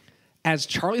woman. As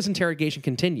Charlie's interrogation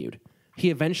continued, he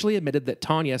eventually admitted that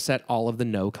Tonya set all of the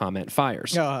no-comment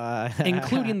fires,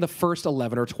 including the first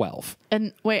 11 or 12.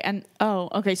 And wait,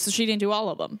 okay, so she didn't do all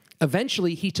of them.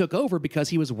 Eventually, he took over because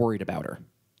he was worried about her.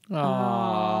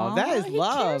 Oh, that is he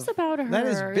love. cares about her. That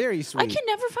is very sweet. I can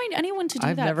never find anyone to do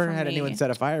I've that never for had me. anyone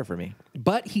set a fire for me.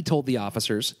 But he told the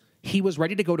officers he was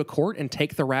ready to go to court and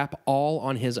take the rap all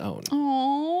on his own.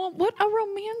 Oh, what a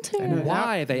romantic.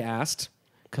 Why, they asked.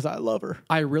 Because I love her.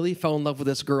 I really fell in love with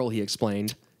this girl, he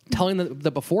explained, telling them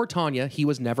that before Tonya, he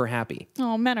was never happy.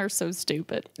 Oh, men are so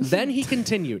stupid. Then he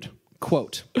continued,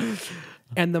 quote,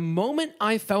 and the moment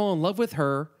I fell in love with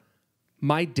her,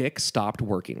 my dick stopped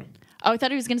working. Oh, I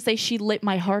thought he was going to say she lit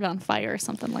my heart on fire or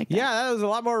something like that. Yeah, that was a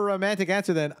lot more romantic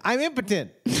answer than I'm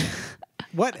impotent.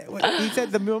 What he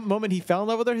said the moment he fell in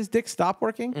love with her, his dick stopped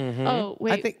working. Oh,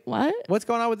 wait, I think what? What's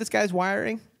going on with this guy's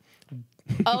wiring?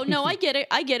 Oh, no, I get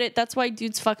it. That's why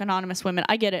dudes fuck anonymous women.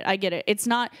 I get it. It's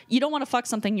not, you don't want to fuck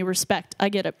something you respect. I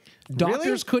get it.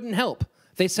 Doctors couldn't help.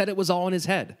 They said it was all in his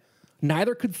head.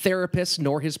 Neither could therapists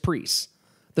nor his priests.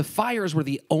 The fires were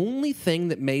the only thing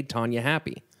that made Tonya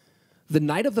happy. The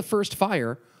night of the first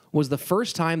fire was the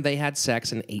first time they had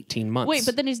sex in 18 months. Wait,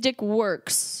 but then his dick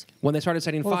works. When they started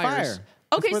setting fires. Fire.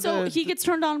 Okay, That's so where he gets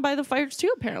turned on by the fires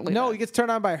too, apparently. No, then. he gets turned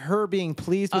on by her being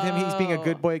pleased with him. He's being a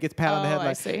good boy. He gets pat on the head I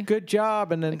like, see. good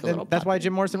job. And then a little and that's why puppy.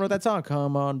 Jim Morrison wrote that song.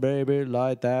 Come on, baby,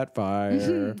 light that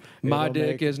fire. My It'll dick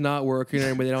make- is not working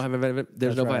anymore. They don't have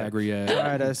there's no right. Viagra yet.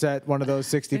 Try to set one of those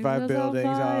 65 Things on buildings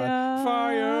on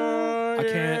fire.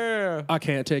 I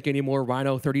can't take any more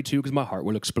Rhino 32 because my heart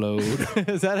will explode.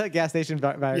 Is that a gas station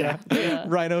Viagra? Yeah.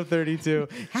 Rhino 32.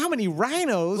 How many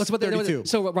rhinos? That's what 32.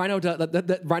 So what Rhino does,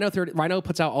 Rhino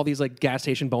puts out all these like gas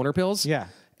station boner pills. Yeah.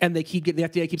 And the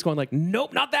FDA keeps going like,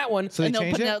 nope, not that one. So And they they'll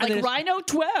change put it? out And like they Rhino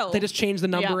 12. they just change the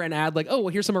number Yeah. and add like, oh, well,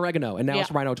 here's some oregano, and now Yeah.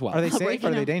 it's Rhino 12. Are they safe or are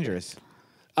Oregano. they dangerous?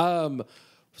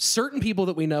 Certain people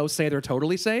that we know say they're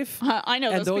totally safe. I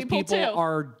know and those people too.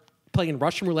 are playing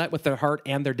Russian roulette with their heart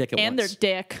and their dick at and their once.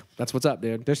 dick. That's what's up,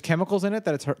 dude. There's chemicals in it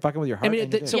that it's fucking with your heart. I mean,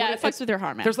 and your so dick. Yeah, it fucks with your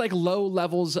heart, man. There's like low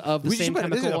levels of the we same should put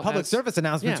chemical. this is a public as- service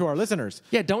announcement Yeah. to our listeners.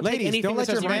 Yeah, don't take ladies, anything don't that let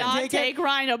says your Rhino. men Not take take it.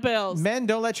 Rhino pills. Men,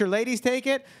 don't let your ladies take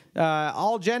it.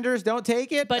 All genders, don't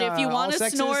take it. But if you all want to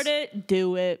sexes. snort it,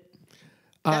 do it.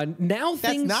 Now That's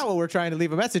things. not what we're trying to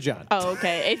leave a message on. Oh,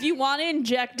 okay. If you want to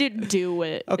inject it, do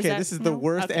it. Okay, that- this is the no?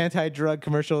 worst Okay. anti-drug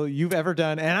commercial you've ever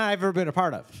done and I've ever been a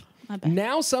part of. My bad.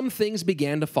 Now some things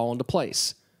began to fall into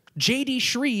place. J.D.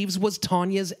 Shreves was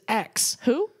Tonya's ex,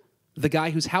 Who? the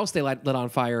guy whose house they lit on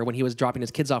fire when he was dropping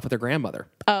his kids off with their grandmother.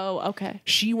 Oh, okay.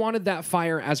 She wanted that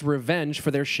fire as revenge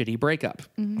for their shitty breakup.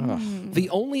 The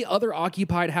only other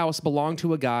occupied house belonged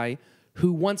to a guy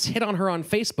who once hit on her on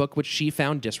Facebook, which she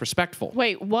found disrespectful.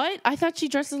 Wait, what? I thought she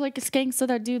dresses like a skank so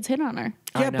that dudes hit on her.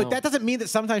 I Yeah, know. but that doesn't mean that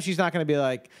sometimes she's not going to be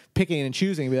like picking and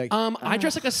choosing and be like, I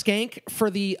dress like a skank for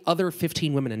the other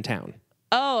 15 women in town,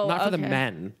 Oh, not for the okay.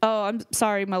 men. Oh, I'm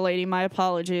sorry, my lady. My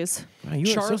apologies. wow, you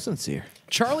are so Char- sincere.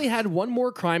 Charlie had one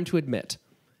more crime to admit.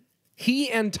 He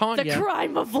and The Tonya,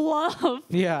 crime of love.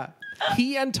 Yeah.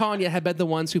 he and Tonya had been the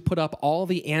ones who put up all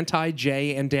the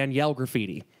anti-Jay and Danielle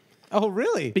graffiti. Oh,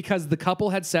 really? because the couple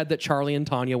had said that Charlie and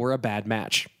Tonya were a bad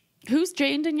match. Who's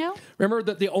Jay and Danielle? Remember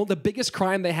that the biggest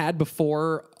crime they had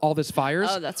before all this fires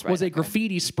Oh, that's right, was a okay.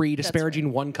 graffiti spree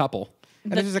disparaging one couple.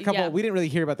 And this is a couple. Yeah. We didn't really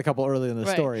hear about the couple early in the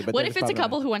Right. story. But what they're if just it's a popping up.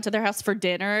 couple who went to their house for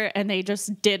dinner and they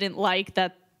just didn't like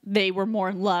that they were more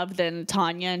in love than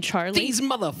Tonya and Charlie? These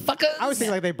motherfuckers! I was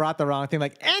thinking like they brought the wrong thing,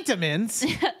 like Entenmann's.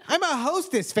 I'm a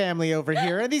hostess family over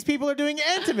here, and these people are doing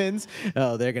Entenmann's.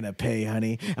 Oh, they're gonna pay,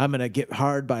 honey. I'm gonna get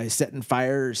hard by setting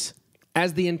fires.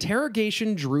 As the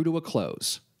interrogation drew to a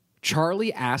close,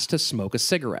 Charlie asked to smoke a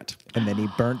cigarette. And then he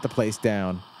burnt the place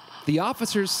down. The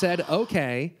officers said,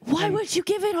 okay. Why would you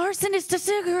give an arsonist a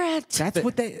cigarette?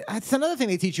 That's another thing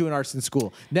they teach you in arson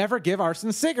school. Never give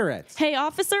arson cigarettes. Hey,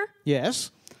 officer,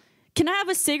 Yes. can I have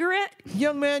a cigarette?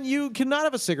 Young man, you cannot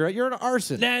have a cigarette. You're an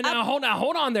arson. Now,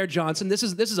 hold on there, Johnson. This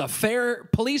is a fair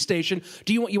police station.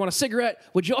 Do you want a cigarette?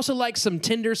 Would you also like some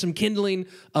tinder, some kindling,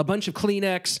 a bunch of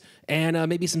Kleenex, and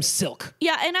maybe some silk?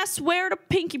 Yeah, and I swear to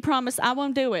pinky promise I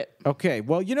won't do it. Okay,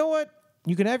 well, you know what?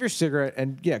 You can have your cigarette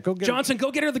and, go get Johnson, go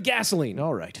get her the gasoline.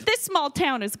 All right. This small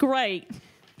town is great.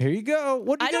 Here you go.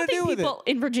 What are I you don't going to do think with it? people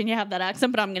in Virginia have that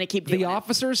accent, but I'm going to keep doing The it.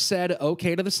 officers said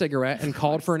okay to the cigarette and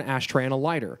called for an ashtray and a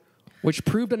lighter, which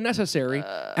proved unnecessary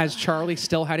as Charlie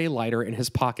still had a lighter in his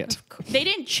pocket. They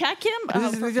didn't check him?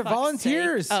 These are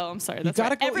volunteers. Oh, I'm sorry. You That's gotta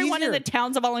right. go Everyone easier. in the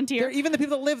town's a volunteer. Even the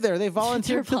people that live there, they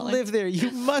volunteered to They're live there. You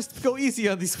must go easy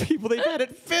on these people. They've had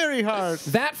it very hard.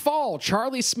 That fall,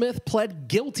 Charlie Smith pled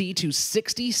guilty to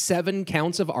 67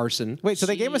 counts of arson. Wait, so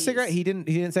they gave him a cigarette? He didn't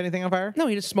set anything on fire? No,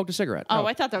 he just smoked a cigarette. Oh,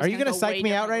 I thought that was Are you gonna gonna go psych way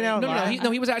me out right now? differently.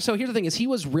 No, he was actually. So here's the thing: is he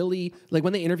was really like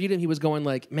when they interviewed him, he was going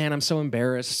like, "Man, I'm so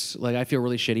embarrassed. Like, I feel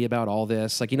really shitty about all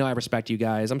this. Like, I respect you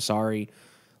guys. I'm sorry.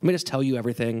 Let me just tell you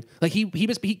everything." Like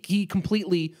he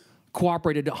completely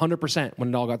cooperated 100% when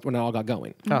it all got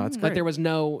going. Oh, that's great. Like there was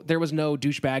no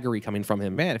douchebaggery coming from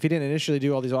him. Man, if he didn't initially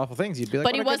do all these awful things, you'd be like,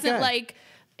 But what he a good wasn't guy. like,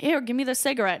 here, give me the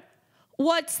cigarette.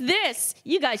 What's this?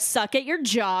 You guys suck at your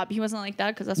job. He wasn't like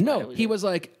that because that's what No, it was. he was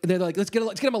like, they're like, let's get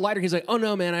him a lighter. He's like, oh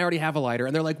no, man, I already have a lighter.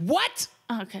 And they're like, what?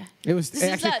 Oh, okay. It was This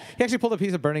is that- he actually pulled a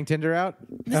piece of burning tinder out.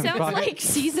 This sounds like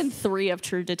season 3 of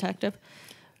True Detective.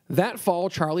 That fall,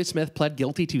 Charlie Smith pled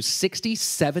guilty to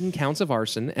 67 counts of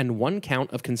arson and 1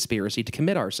 count of conspiracy to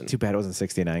commit arson. Too bad it wasn't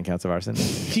 69 counts of arson.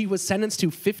 He was sentenced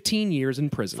to 15 years in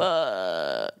prison.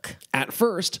 Fuck. At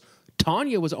first,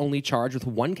 Tonya was only charged with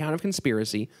 1 count of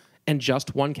conspiracy and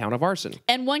just 1 count of arson.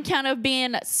 And 1 count of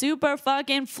being super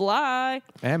fucking fly.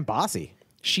 And bossy.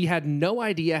 She had no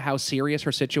idea how serious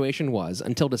her situation was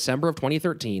until December of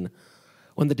 2013,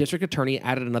 when the district attorney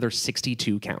added another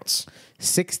 62 counts.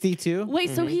 62? Wait,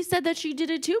 so he said that she did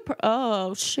it too?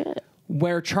 Oh, shit.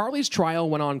 Where Charlie's trial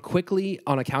went on quickly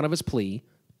on account of his plea,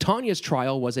 Tonya's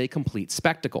trial was a complete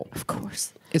spectacle. Of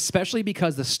course. Especially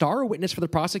because the star witness for the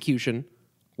prosecution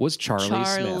was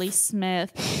Charlie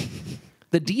Smith.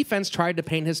 The defense tried to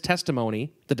paint his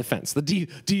testimony, the defense.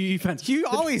 You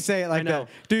always say it like know.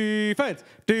 that. Defense.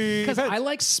 Because Defense. I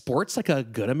like sports like a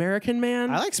good American man.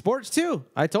 I like sports too.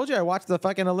 I told you I watched the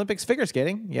fucking Olympics figure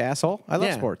skating. You asshole. I love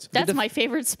Yeah. sports. That's my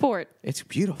favorite sport. It's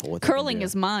beautiful. what they Curling can do.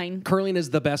 is mine. Curling is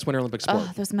the best Winter Olympic sport.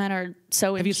 Oh, those men are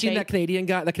so Have you seen that Canadian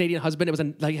guy, that Canadian husband? It was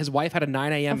like his wife had a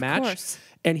 9 a.m. match, course.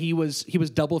 and he was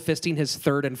double fisting his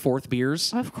 3rd and 4th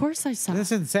beers. Of course I saw.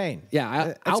 That's insane. Yeah,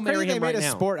 It's I'll crazy marry they him made right a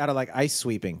now. sport out of like ice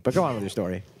sweeping. But go on with your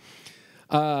story.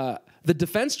 The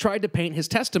defense tried to paint his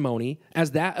testimony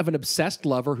as that of an obsessed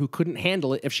lover who couldn't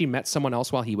handle it if she met someone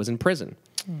else while he was in prison.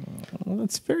 Well,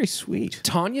 that's very sweet.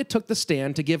 Tonya took the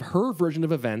stand to give her version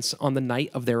of events on the night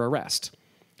of their arrest.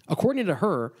 According to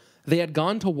her, they had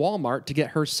gone to Walmart to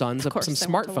get her sons course some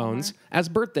they went to smartphones Walmart. as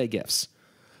birthday gifts.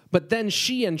 But then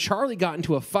she and Charlie got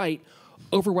into a fight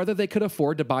over whether they could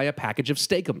afford to buy a package of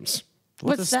Steakums.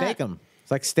 What's a that? steakum?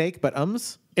 It's like steak, but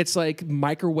ums? It's like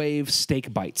microwave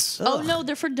steak bites. Oh, no,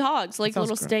 they're for dogs, like sounds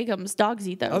little gross. steakums. Dogs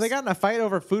eat those. Oh, they got in a fight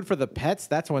over food for the pets?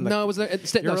 That's when No, it was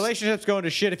your relationship's going to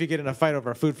shit if you get in a fight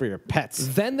over food for your pets.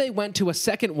 Then they went to a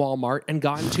second Walmart and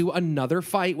got into another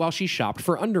fight while she shopped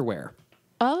for underwear.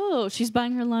 Oh, she's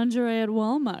buying her lingerie at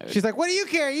Walmart. She's like, what do you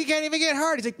care? You can't even get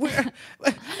hard. He's like,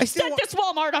 I still Set this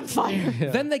Walmart on fire.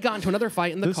 Then they got into another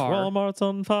fight in the car. Walmart's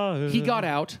on fire. He got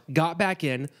out, got back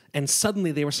in, and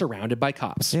suddenly they were surrounded by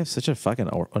cops. They have such a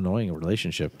fucking annoying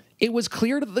relationship. It was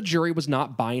clear that the jury was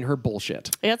not buying her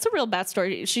bullshit. Yeah, it's a real bad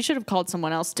story. She should have called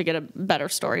someone else to get a better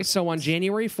story. So on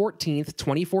January 14th,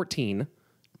 2014,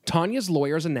 Tonya's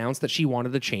lawyers announced that she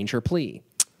wanted to change her plea.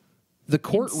 The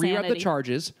court re-read the Insanity.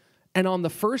 charges, and on the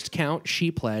first count,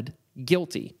 she pled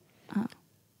guilty.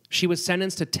 She was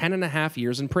sentenced to 10 and a half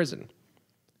years in prison.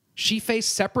 She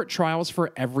faced separate trials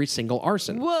for every single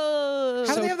arson. Whoa.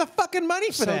 How do they have the fucking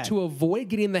money for that? So to avoid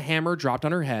getting the hammer dropped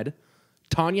on her head,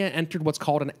 Tonya entered what's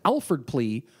called an Alford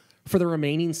plea for the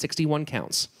remaining 61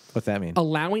 counts, What's that mean?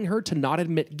 allowing her to not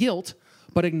admit guilt,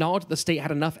 but acknowledge the state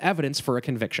had enough evidence for a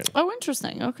conviction. Oh,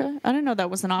 interesting. Okay. I didn't know that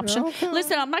was an option. Okay.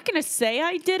 Listen, I'm not going to say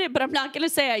I did it, but I'm not going to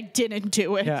say I didn't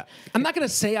do it. Yeah. I'm not going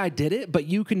to say I did it, but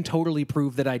you can totally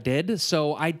prove that I did.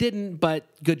 So I didn't, but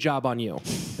good job on you.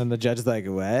 And the judge is like,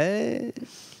 what?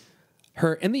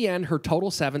 In the end, her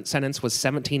total sentence was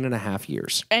 17 and a half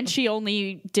years. And she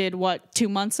only did, what, 2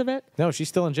 months of it? No, she's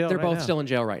still in jail. They're right both now. still in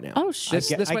jail right now. Oh, shit.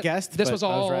 I guessed, This but was I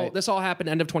was all. right. This all happened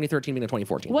end of 2013, beginning of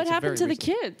 2014. What It's happened to very the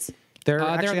recent. kids? They're they're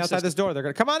actually in the outside system. this door. They're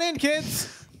going to come on in,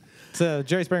 kids. It's a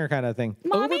Jerry Springer kind of thing.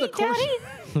 Mommy, the course-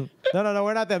 Daddy? No,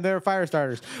 we're not them. They're fire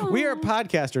starters. We are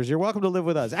podcasters. You're welcome to live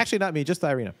with us. Actually, not me, just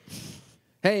Irina.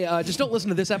 Hey, just don't listen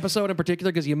to this episode in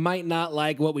particular because you might not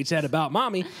like what we said about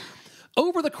mommy.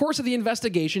 Over the course of the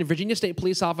investigation, Virginia State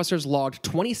police officers logged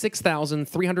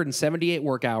 26,378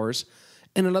 work hours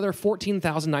and another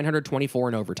 14,924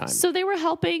 in overtime. So they were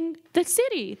helping the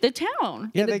city, the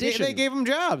town. Yeah, In they addition- gave them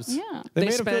jobs. Yeah. They They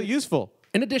made them feel spent- useful.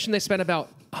 In addition, they spent about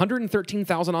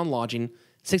 113,000 on lodging,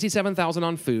 67,000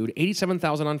 on food,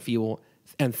 87,000 on fuel,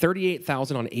 and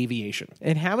 38,000 on aviation.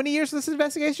 And how many years was this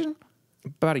investigation?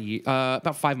 About a year,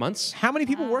 about 5 months. How many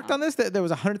people worked on this? There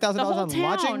was $100,000 The whole on town.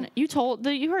 lodging? You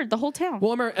heard the whole town.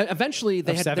 Well, eventually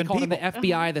they Of had they 7 called in the people.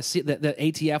 FBI, the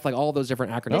ATF, like all those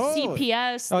different acronyms. Oh.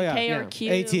 CPS, the Oh, yeah. KRQ,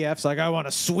 ATF's like, I want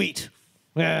a suite.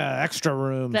 Yeah, extra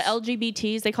rooms. the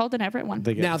LGBTs. They called in everyone.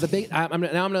 They get- Now I'm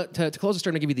gonna to close the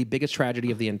story. I'm gonna give you the biggest tragedy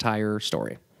of the entire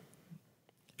story.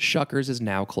 Shuckers is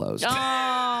now closed.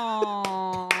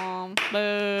 Oh,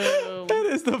 boo. That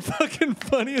is the fucking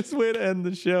funniest way to end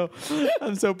the show.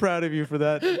 I'm so proud of you for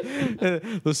that.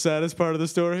 The saddest part of the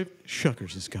story,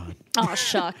 Shuckers is gone. Oh,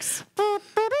 shucks. That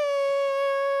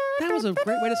was a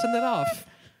great way to send that off.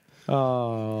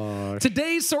 Oh,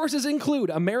 Today's sources include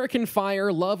American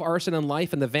Fire, Love, Arson, and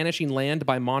Life, and the Vanishing Land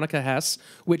by Monica Hess,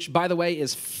 which, by the way,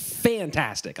 is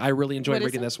fantastic. I really enjoyed What is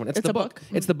reading it? this one. It's the a book. book?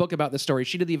 It's the book about this story.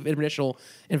 She did the initial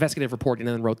investigative reporting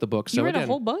and then wrote the book. So You read again, a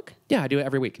whole book? Yeah, I do it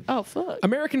every week. Oh, fuck.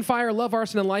 American Fire, Love,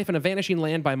 Arson, and Life, and A Vanishing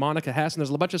Land by Monica Hess. And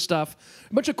there's a bunch of stuff,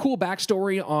 a bunch of cool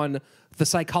backstory on the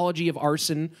psychology of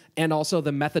arson and also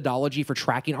the methodology for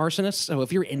tracking arsonists. So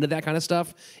if you're into that kind of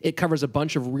stuff, it covers a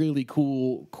bunch of really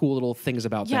cool little things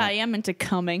about Yeah, that. I am into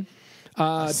coming.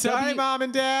 sorry, Mom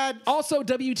and Dad. Also,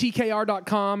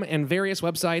 WTKR.com and various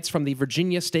websites from the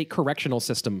Virginia State Correctional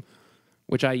System,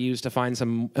 which I used to find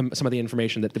some of the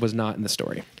information that was not in the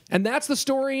story. And that's the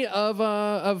story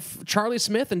of Charlie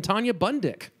Smith and Tonya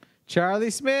Bundick.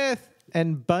 Charlie Smith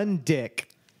and Bundick.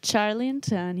 Charlie and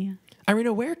Tonya.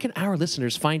 Irina, where can our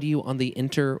listeners find you on the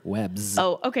interwebs?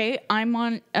 Oh, okay. I'm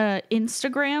on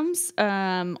Instagrams.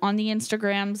 On the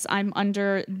Instagrams, I'm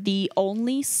under the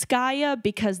only Skaya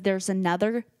because there's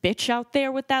another bitch out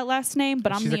there with that last name,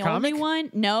 but I'm She's the a comic? only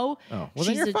one. No. Oh, well,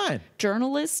 then you're a fine.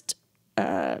 Journalist,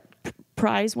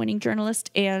 prize-winning journalist,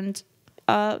 and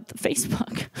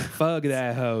Facebook. Fuck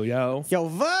that hoe, yo. Yo,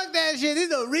 fuck that shit. This is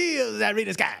the real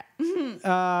Irina Skaya.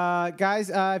 Guys,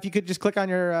 if you could just click on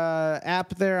your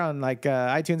app there on like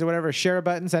iTunes or whatever, share a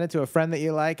button, send it to a friend that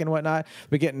you like and whatnot.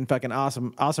 We're getting fucking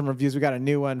awesome reviews. We got a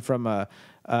new one from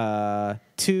to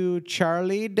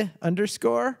Charlied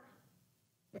 _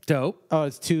 Dope. Oh,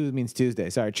 it's two means Tuesday.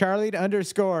 Sorry. Charlied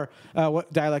 _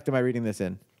 what dialect am I reading this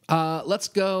in? Let's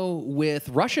go with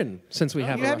Russian since we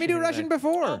have You a had me do here Russian today.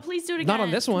 before. Oh, please do it again. Not on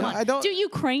this one. Come I don't- Do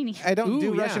Ukrainian. I don't Ooh,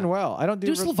 do yeah. Russian well. I don't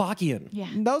Do Slovakian. Yeah.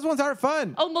 Those ones aren't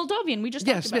fun. Oh, Moldovan. We just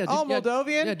Yes, talked about. yeah, Oh,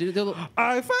 Moldovan? Yeah, do the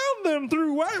I found them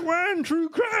through White Wine True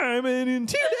Crime, and in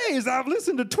 2 days I've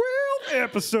listened to 12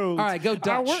 episodes. All right, go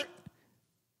Dutch.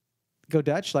 Go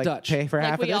Dutch? Like Dutch. pay for Like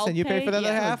half of we this all and you pay pay? for the other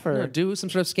Yeah. half? Or? No, do some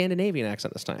sort of Scandinavian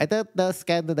accent this time. I don't know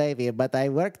Scandinavia, but I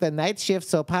work the night shift,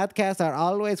 so podcasts are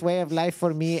always way of life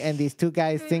for me, and these two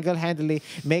guys single-handedly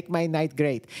make my night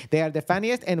great. They are the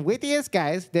funniest and wittiest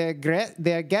guys. Their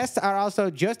guests are also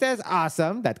just as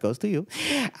awesome. That goes to you.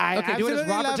 I Okay, do it as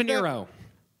absolutely Robert love De them. Niro.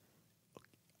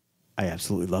 I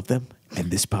absolutely love them. And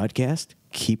this podcast,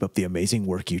 keep up the amazing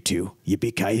work, you two.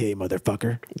 Yippee-ki-yay,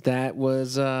 motherfucker. That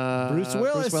was Bruce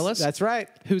Willis. That's right.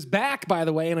 Who's back, by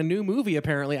the way, in a new movie,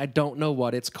 apparently. I don't know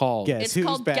what it's called. Guess It's who's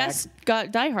called back? Guess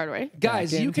Got Die Hard, right?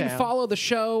 Guys, Back in you can town. follow the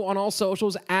show on all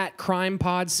socials at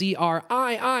CRiiiMEPod,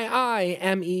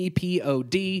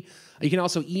 CRiiiMEPod. You can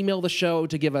also email the show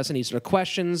to give us any sort of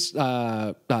questions,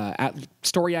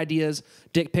 story ideas,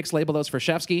 dick pics, label those for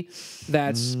Shefsky.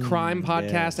 That's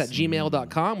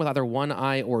crimepodcast@gmail.com with either 1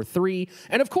 I or 3.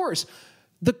 And of course,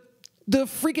 the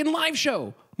freaking live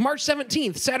show, March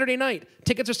 17th, Saturday night.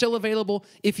 Tickets are still available.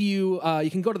 If you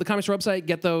can go to the Comedy Store website,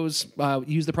 get those,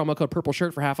 use the promo code Purple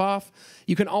Shirt for half off.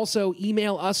 You can also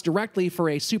email us directly for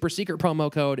a super secret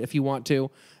promo code if you want to,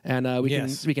 and we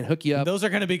can hook you up. Those are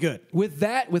going to be good. With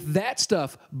that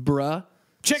stuff, bruh.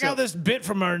 Check out this bit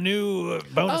from our new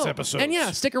bonus episode. And yeah,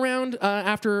 stick around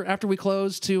after we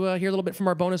close to hear a little bit from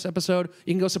our bonus episode.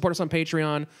 You can go support us on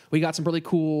Patreon. We got some really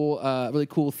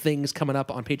cool things coming up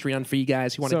on Patreon for you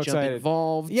guys who want to jump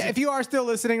involved. Yeah, if you are still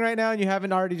listening right now and you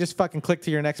haven't already just fucking clicked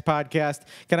to your next podcast,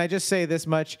 can I just say this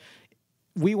much?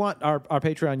 We want our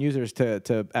Patreon users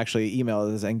to actually email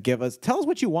us and tell us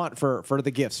what you want for the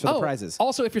gifts, for the prizes.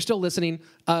 Also, if you're still listening,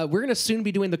 we're going to soon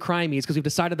be doing the CRiiiMEs because we've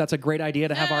decided that's a great idea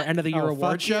to have our end of the year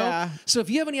award show. Yeah. So if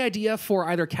you have any idea for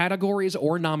either categories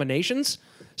or nominations,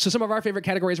 so some of our favorite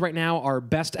categories right now are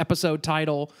best episode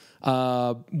title,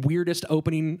 weirdest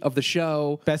opening of the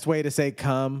show, best way to say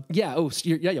come. Yeah. What's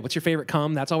your favorite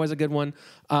cum? That's always a good one.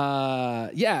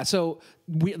 So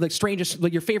strangest,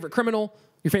 your favorite criminal.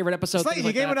 Your favorite episode. Slaton,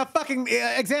 you gave enough fucking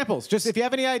examples. Just if you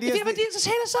have any ideas. If you have ideas, just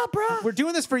hit us up, bro. We're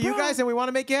doing this for you guys, and we want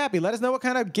to make you happy. Let us know what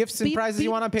kind of gifts and prizes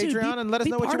you want on Patreon, and let us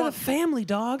know what you want. Be part of the family,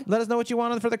 dog. Let us know what you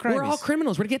want for the CRiiiMEs. We're all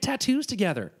criminals. We're gonna get tattoos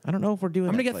together. I don't know if we're doing.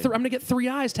 I'm gonna get 3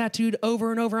 eyes tattooed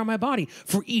over and over on my body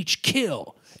for each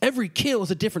kill. Every kill is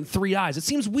a different 3 eyes. It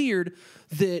seems weird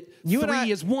that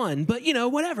three is one, but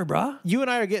whatever, bro. You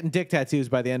and I are getting dick tattoos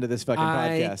by the end of this fucking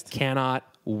podcast. I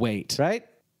cannot wait. Right?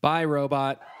 Bye,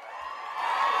 robot.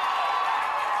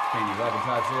 Can you fucking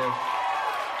touch this?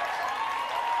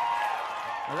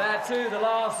 Well, that too, the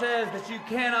law says that you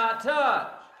cannot touch.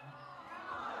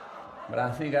 But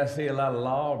I think I see a lot of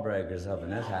lawbreakers up in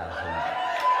this house tonight.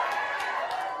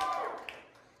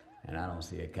 And I don't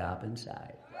see a cop in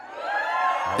sight.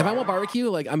 If I want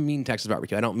barbecue, I mean Texas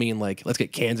barbecue. I don't mean let's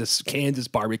get Kansas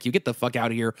barbecue. Get the fuck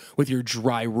out of here with your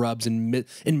dry rubs in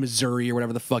Missouri or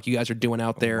whatever the fuck you guys are doing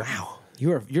out there. Wow,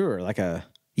 you're like a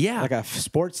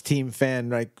sports team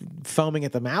fan, foaming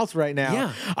at the mouth right now.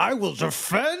 Yeah. I will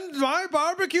defend my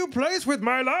barbecue place with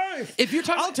my life. If you're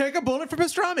talking, I'll take a bullet for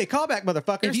pastrami. Call back,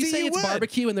 motherfucker. If you say it's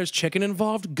barbecue and there's chicken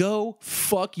involved, go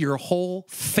fuck your whole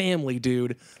family,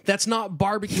 dude. That's not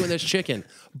barbecue and there's chicken.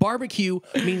 Barbecue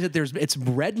means that it's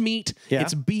red meat,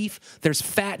 it's beef, there's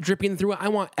fat dripping through it. I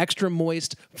want extra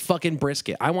moist fucking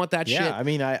brisket. I want that shit. Yeah, I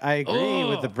mean, I agree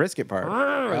with the brisket part.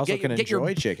 I also can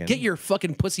enjoy chicken. Get your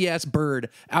fucking pussy ass bird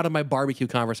out of my barbecue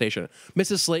conversation.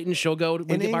 Mrs. Slaton, she'll go to in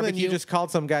England, barbecue. You just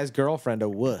called some guy's girlfriend a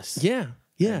wuss. Yeah.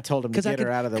 And told him to get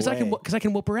her out of the way. Because I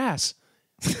can whoop her ass.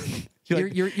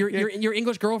 Your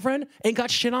English girlfriend ain't got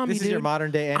shit on me, dude. This is your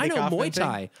modern day Andy Kaufman Muay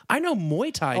Thai. thing? I know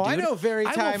Muay Thai, dude. I know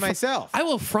Thai myself. I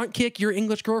will front kick your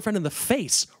English girlfriend in the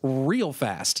face real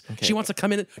fast. Okay. She wants to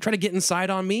come in and try to get inside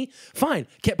on me. Fine.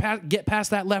 Get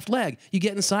past that left leg. You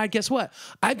get inside, guess what?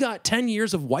 I've got 10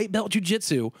 years of white belt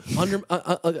jiu-jitsu under in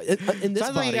this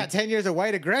Sounds body. like you got 10 years of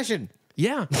white aggression.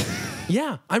 Yeah.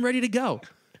 Yeah, I'm ready to go.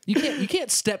 You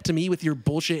can't step to me with your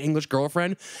bullshit English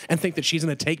girlfriend and think that she's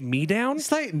going to take me down.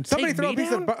 Slaton, somebody throw a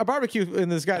piece of barbecue in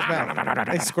this guy's mouth.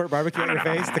 They squirt barbecue in your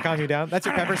face to calm you down. That's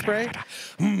your pepper spray?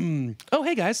 Oh,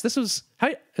 hey, guys. Is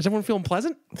everyone feeling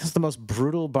pleasant? This is the most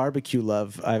brutal barbecue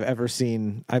love I've ever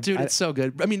seen. Dude, it's so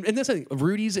good. I mean, and this thing,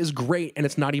 Rudy's is great, and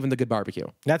it's not even the good barbecue.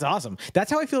 That's awesome.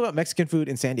 That's how I feel about Mexican food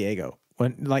in San Diego.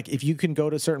 When if you can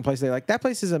go to a certain place, they're like, that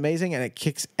place is amazing, and it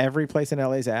kicks every place in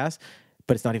LA's ass.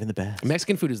 But it's not even the best.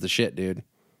 Mexican food is the shit, dude.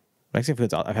 Mexican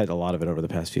food, I've had a lot of it over the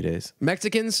past few days.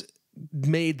 Mexicans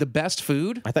made the best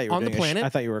food on the planet. I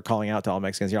thought you were calling out to all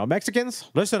Mexicans. You're all Mexicans,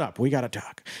 listen up. We got to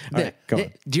talk. All right, go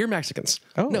on. Dear Mexicans.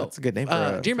 Oh, no, that's a good name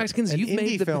for Dear Mexicans, you've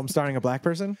made the film starring a black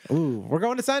person. Ooh, we're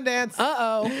going to Sundance.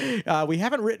 Uh-oh. We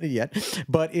haven't written it yet,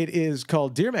 but it is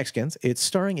called Dear Mexicans. It's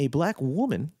starring a black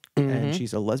woman, and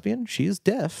she's a lesbian. She's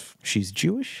deaf. She's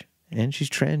Jewish. And she's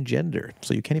transgender,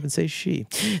 so you can't even say she.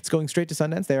 It's going straight to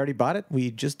Sundance. They already bought it.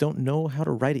 We just don't know how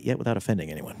to write it yet without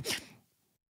offending anyone.